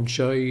Mattias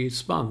Concha i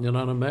Spanien när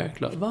han är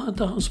mäklare. Var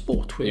inte han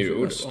sportchef i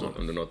Öster? Jo, det var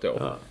han under något år.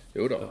 Ja.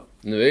 Jo då. Ja.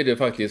 Nu är det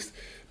faktiskt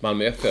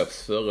Malmö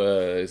FFs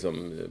för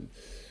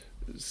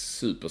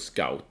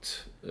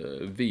superscout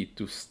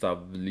Vito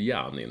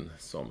Stavljanin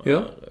som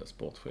är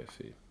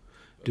sportchef i...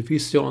 Det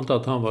visste jag inte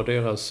att han var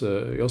deras...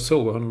 Jag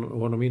såg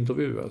honom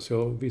intervjuas.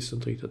 Jag visste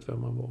inte riktigt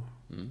vem han var.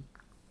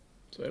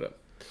 Så är det.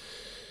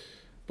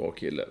 Bra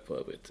kille för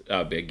övrigt.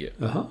 Ja, bägge.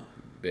 Aha.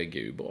 Bägge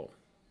är ju bra.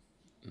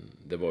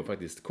 Det var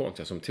faktiskt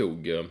Concha som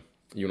tog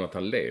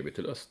Jonathan Levi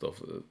till Öster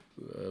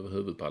över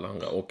huvudet på alla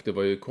andra. Och det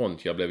var ju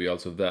Concha blev ju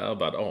alltså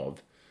värvad av,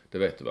 det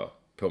vet du va?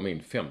 På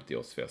min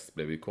 50-årsfest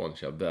blev ju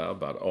Concha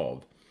värvad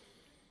av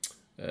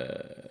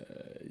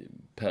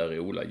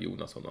Per-Ola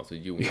Jonasson. Alltså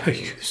Jonas. Ja,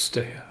 just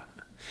det.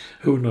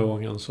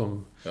 100-åringen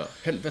som... Ja,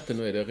 helvete,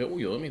 nu är det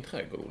rådjur i min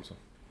trädgård, Olsson.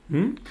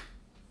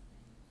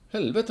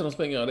 Helvete, de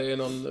springer. Det är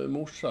någon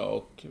morsa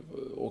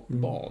och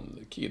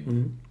barn,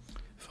 kid.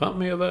 Fram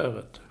med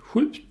geväret.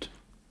 Skjut.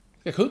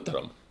 Ska jag skjuta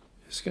dem?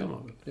 Det ska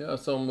man väl. Ja,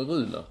 som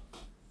Runa.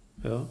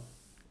 Ja.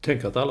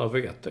 Tänk att alla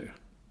vet det.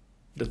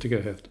 Det tycker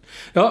jag är häftigt.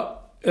 Ja,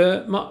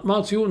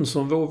 Mats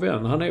Jonsson, vår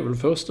vän, han är väl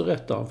första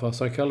rättaren fast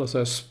han kallar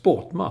sig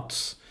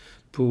Sportmats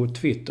på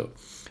Twitter.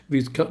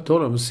 Vi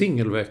talade om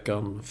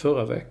singelveckan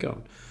förra veckan.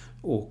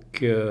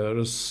 Och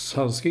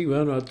han skriver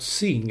här nu att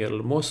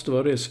singel måste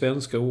vara det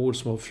svenska ord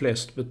som har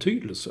flest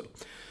betydelse.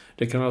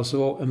 Det kan alltså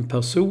vara en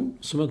person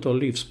som inte har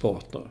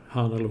livspartner.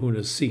 Han eller hon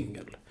är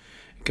singel.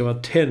 Det kan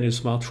vara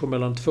tennismatcher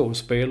mellan 2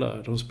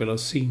 spelare. De spelar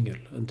singel,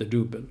 inte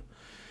dubbel.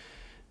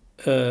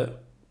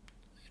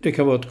 Det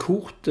kan vara ett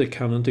kort, det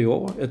kan inte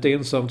jag. Ett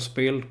ensamt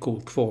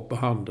spelkort kvar på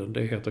handen,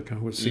 det heter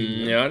kanske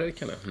singel. Ja, det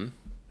kan det.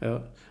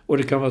 Ja. Och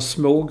det kan vara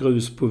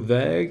smågrus på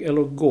väg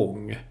eller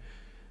gång.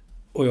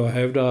 Och jag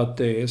hävdar att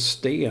det är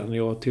sten.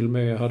 Jag till och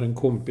med hade en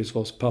kompis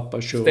vars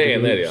pappa körde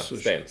sten är det,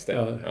 grus.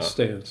 Sten. Ja,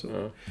 sten. Så.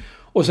 Ja.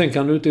 Och sen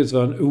kan det utnyttjas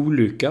vara en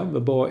olycka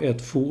med bara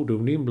ett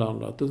fordon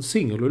inblandat. En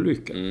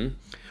singelolycka.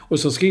 Och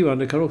så skriver han,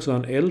 det kan också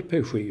vara en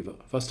LP-skiva.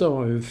 Fast där har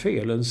han ju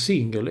fel. En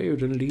singel är ju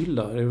den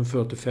lilla, det är en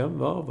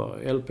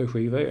 45-varvare.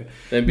 LP-skiva är...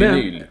 En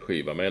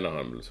vinylskiva menar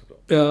han väl såklart.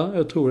 Ja,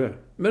 jag tror det.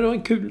 Men det var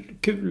en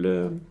kul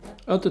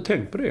jag har inte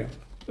tänkt på det.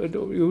 Jag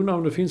undrar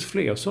om det finns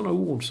fler sådana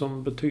ord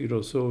som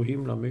betyder så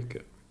himla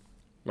mycket.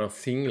 Man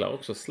singlar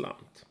också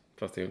slant.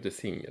 Fast det är ju inte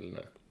singel,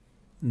 nej.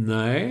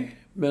 Nej,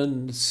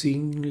 men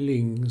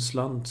singling,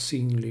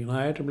 slantsingling.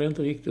 Nej, det blir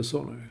inte riktigt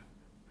så nu.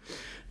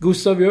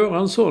 Gustav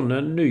Göransson,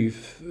 en ny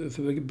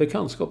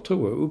bekantskap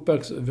tror jag.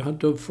 Vi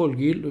hade folk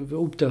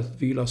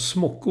uppdaterat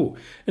smockor.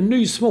 En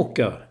ny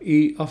smocka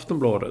i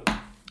Aftonbladet.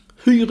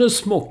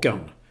 Hyresmockan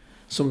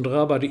som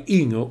drabbade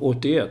Inger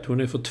 81.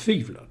 Hon är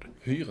förtvivlad.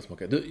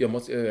 Hyresmocka. Du, jag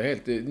måste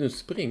helt... Nu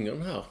springer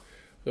den här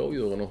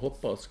rådjuren och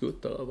hoppar och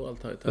skuttar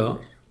överallt här i Täby.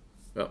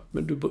 Ja.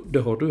 Men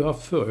det har du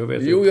haft för. Jag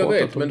vet, jag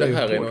vet, men det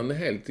här är någon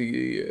helt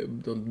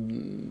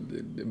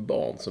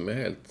barn som är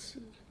helt...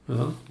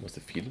 Måste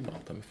filma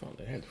allt med fan.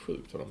 Det är helt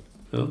sjukt för dem.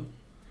 Ja.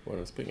 Och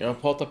den springer.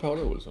 Jag pratar på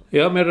det, Olsson.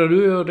 Ja, medan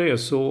du gör det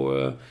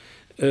så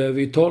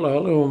Vi talar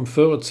aldrig om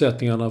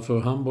förutsättningarna för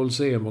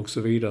handbolls-EM och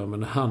så vidare,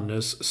 men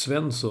Hannes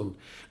Svensson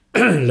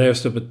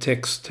läste på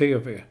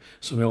text-tv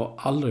som jag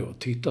aldrig har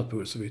tittat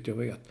på så vitt jag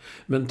vet.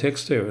 Men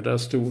text-tv, där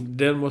stod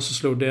den måste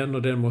slå den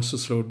och den måste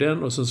slå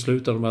den och sen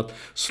slutade de med att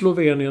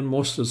Slovenien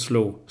måste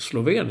slå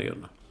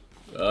Slovenien.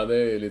 Ja,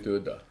 det är lite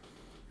udda.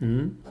 Det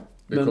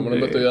Men kommer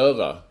de inte att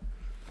göra.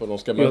 För de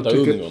ska möta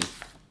Ungern.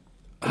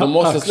 De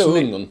måste slå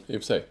Ungern i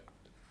och för sig.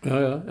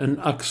 Ja. En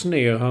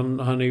Axner,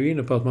 han är ju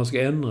inne på att man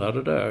ska ändra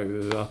det där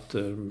ju. Att,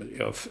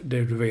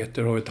 det du vet,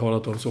 det har jag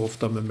talat om så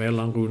ofta med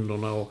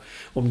mellanrundorna. Och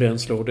om den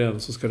slår den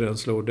så ska den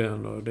slå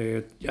den. Och det är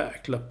ett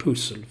jäkla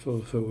pussel för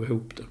att få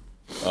ihop det.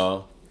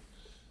 Ja.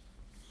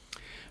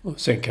 Och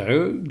sen kan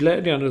jag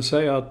glädjande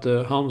säga att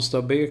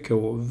Halmstad BK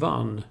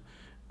vann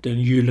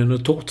den gyllene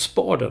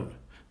tårtspaden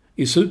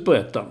i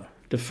Superettan.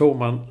 Det får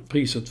man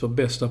priset för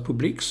bästa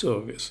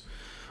publikservice.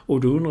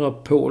 Och då undrar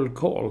Paul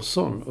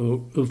Karlsson,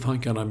 hur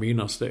fan kan han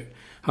minnas det?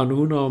 Han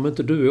undrar om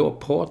inte du och jag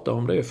pratade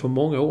om det för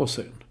många år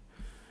sedan.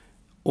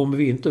 Om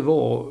vi inte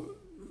var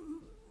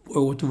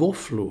åt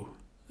våfflor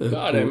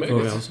Ja, det är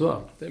möjligt.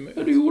 Ja,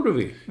 det gjorde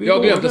vi.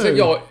 Jag glömde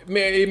säga,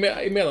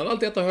 emellan allt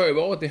detta har jag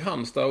varit i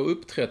Halmstad och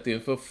uppträtt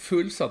inför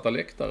fullsatta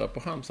läktare på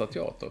Halmstad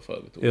teater för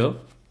övrigt. Ja.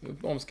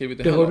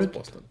 Omskrivet i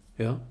Hallandsposten.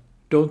 Ja.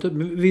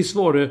 Visst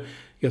var det,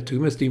 jag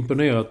tycker mest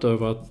imponerat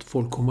över att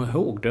folk kommer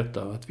ihåg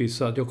detta. Att vi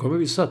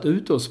satt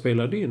ute och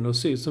spelade in och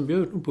som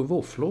bjöd på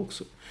våfflor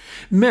också.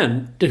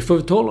 Men det får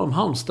vi tala om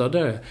Halmstad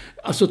där.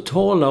 Alltså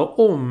tala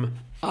om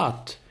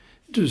att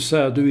du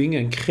säger att du är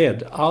ingen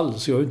cred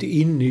alls. Jag är inte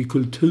inne i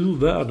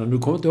kulturvärlden. Du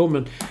kommer inte ihåg,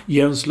 men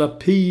Jens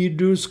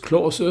Lapidus,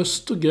 Claes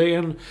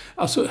Östergren.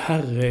 Alltså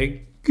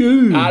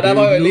herregud. Ja, där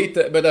var jag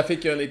lite, men där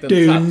fick jag en liten touch.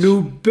 Det är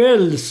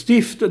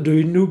Nobelstiftare, du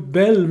är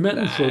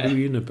Nobelmänniskor du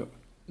är inne på.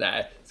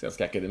 Nej,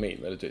 Svenska Akademin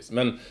möjligtvis.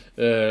 Men,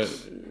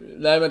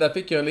 nej, men där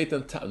fick jag en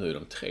liten touch. Nu är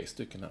de 3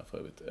 stycken här för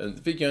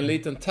övrigt. Fick jag en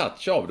liten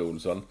touch av det,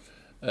 Olsson.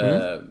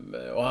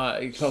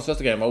 Och Claes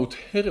Östergren var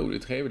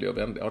otroligt trevlig och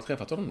vänlig. Jag har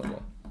träffat honom någon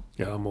gång.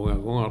 Ja, många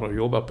gånger har jag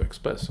jobbat på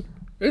Expressen.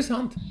 Det är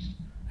sant.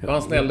 Var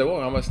han snäll då?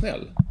 Han var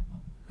snäll.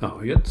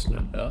 Ja,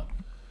 jättesnäll. Ja.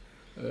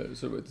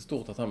 Så det var lite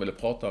stort att han ville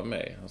prata med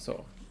mig.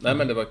 Så. Nej,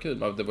 men det var kul.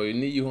 Det var ju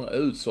 900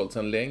 utsålt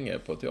sedan länge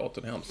på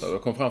teatern i Halmstad. Det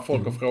kom fram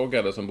folk och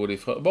frågade som bodde i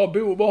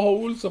vad har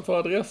Olsson för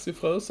adress i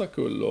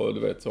Frösakull? Och du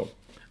vet så.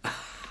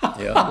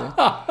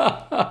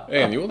 Ja,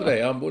 en gjorde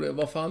det. Han bodde,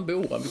 var fan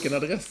bor han? Vilken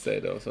adress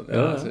är det? Och så,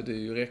 alltså, det är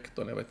ju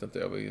rektorn, jag vet inte,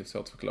 jag var ju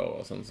svårt att förklara.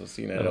 Och sen så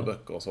signerade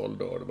böcker och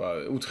sålde. Och det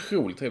var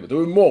otroligt trevligt.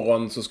 Och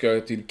imorgon så ska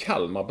jag till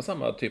Kalmar på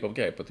samma typ av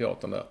grej på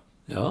teatern där.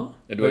 Ja.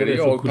 Då är det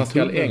jag och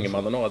Pascal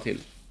Engman och några till.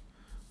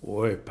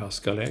 Oj,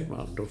 Pascal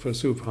Engman. Då får jag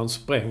se upp, han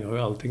spränger ju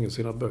allting i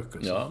sina böcker.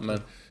 Så. Ja, men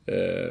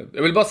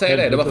jag vill bara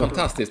säga det var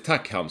fantastiskt.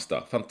 Tack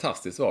Halmstad.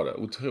 Fantastiskt var det.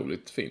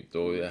 Otroligt fint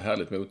och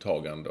härligt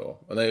mottagande.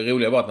 Och det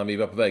roliga var att när vi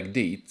var på väg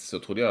dit så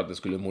trodde jag att det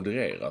skulle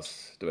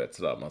modereras. Du vet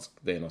sådär,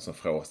 det är någon som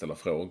ställer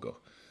frågor.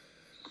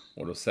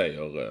 Och då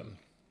säger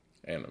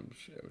en av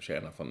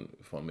tjejerna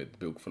från mitt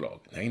bokförlag: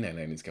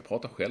 Nej, ni ska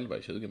prata själva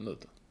i 20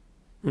 minuter.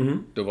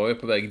 Då var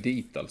jag på väg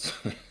dit alltså.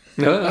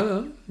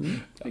 Ja.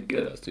 Det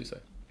löste sig.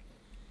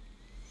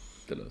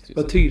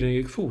 Vad tiden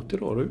gick fort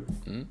idag du.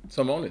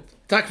 Som vanligt.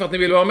 Tack för att ni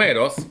ville vara med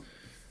oss.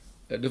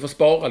 Du får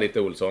spara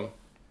lite, Olsson.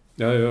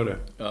 Ja, jag gör det.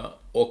 Ja,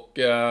 och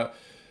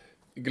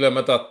glöm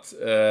inte att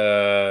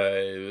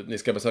ni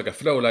ska besöka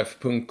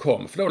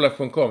flowlife.com.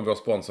 Flowlife.com är vår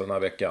sponsor den här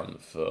veckan.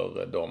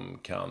 För de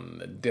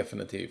kan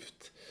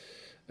definitivt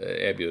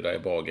erbjuda er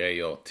bra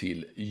grejer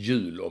till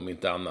jul om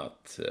inte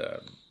annat.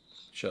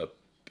 Köp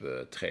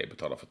 3,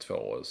 betala för 2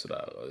 och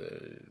sådär.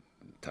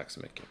 Tack så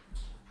mycket.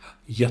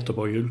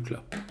 Jättebra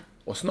julklapp.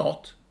 Och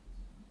snart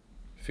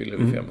fyller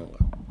vi 500.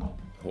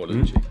 Håll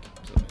utkik.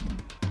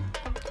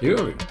 Det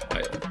gör vi.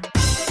 Hej.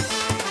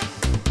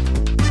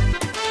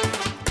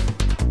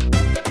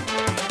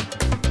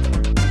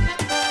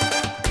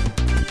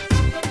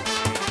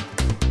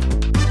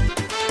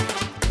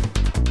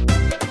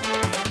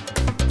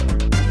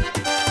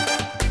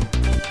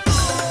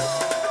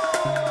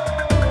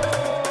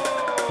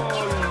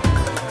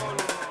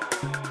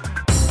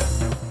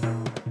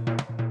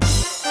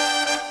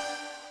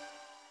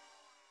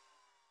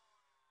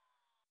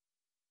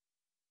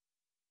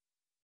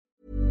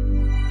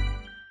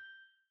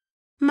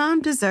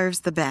 Mom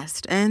deserves the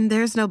best, and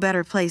there's no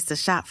better place to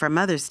shop for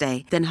Mother's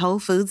Day than Whole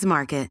Foods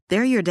Market.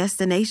 They're your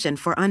destination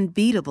for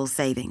unbeatable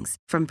savings,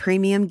 from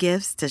premium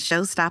gifts to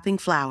show-stopping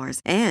flowers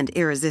and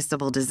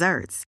irresistible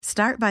desserts.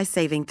 Start by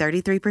saving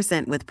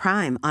 33% with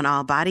Prime on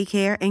all body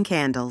care and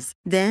candles.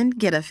 Then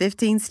get a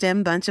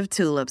 15-stem bunch of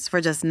tulips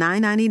for just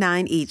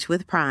 $9.99 each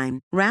with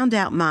Prime. Round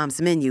out Mom's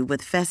menu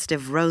with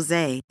festive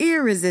rosé,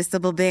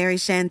 irresistible berry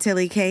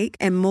chantilly cake,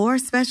 and more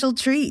special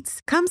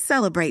treats. Come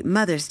celebrate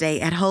Mother's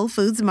Day at Whole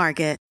Foods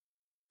Market.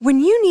 When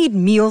you need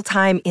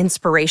mealtime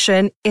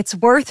inspiration, it's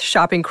worth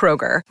shopping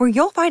Kroger, where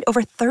you'll find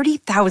over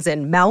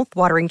 30,000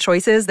 mouth-watering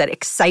choices that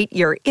excite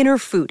your inner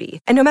foodie.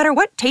 And no matter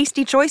what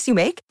tasty choice you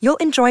make,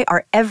 you'll enjoy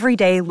our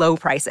everyday low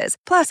prices,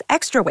 plus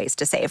extra ways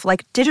to save,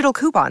 like digital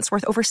coupons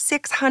worth over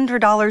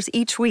 $600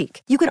 each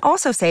week. You can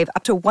also save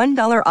up to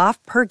 $1 off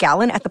per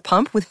gallon at the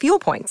pump with fuel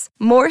points.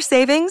 More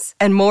savings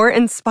and more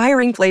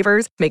inspiring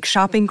flavors make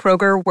shopping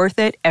Kroger worth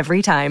it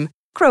every time.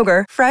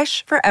 Kroger,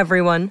 fresh for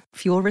everyone.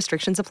 Fuel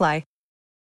restrictions apply.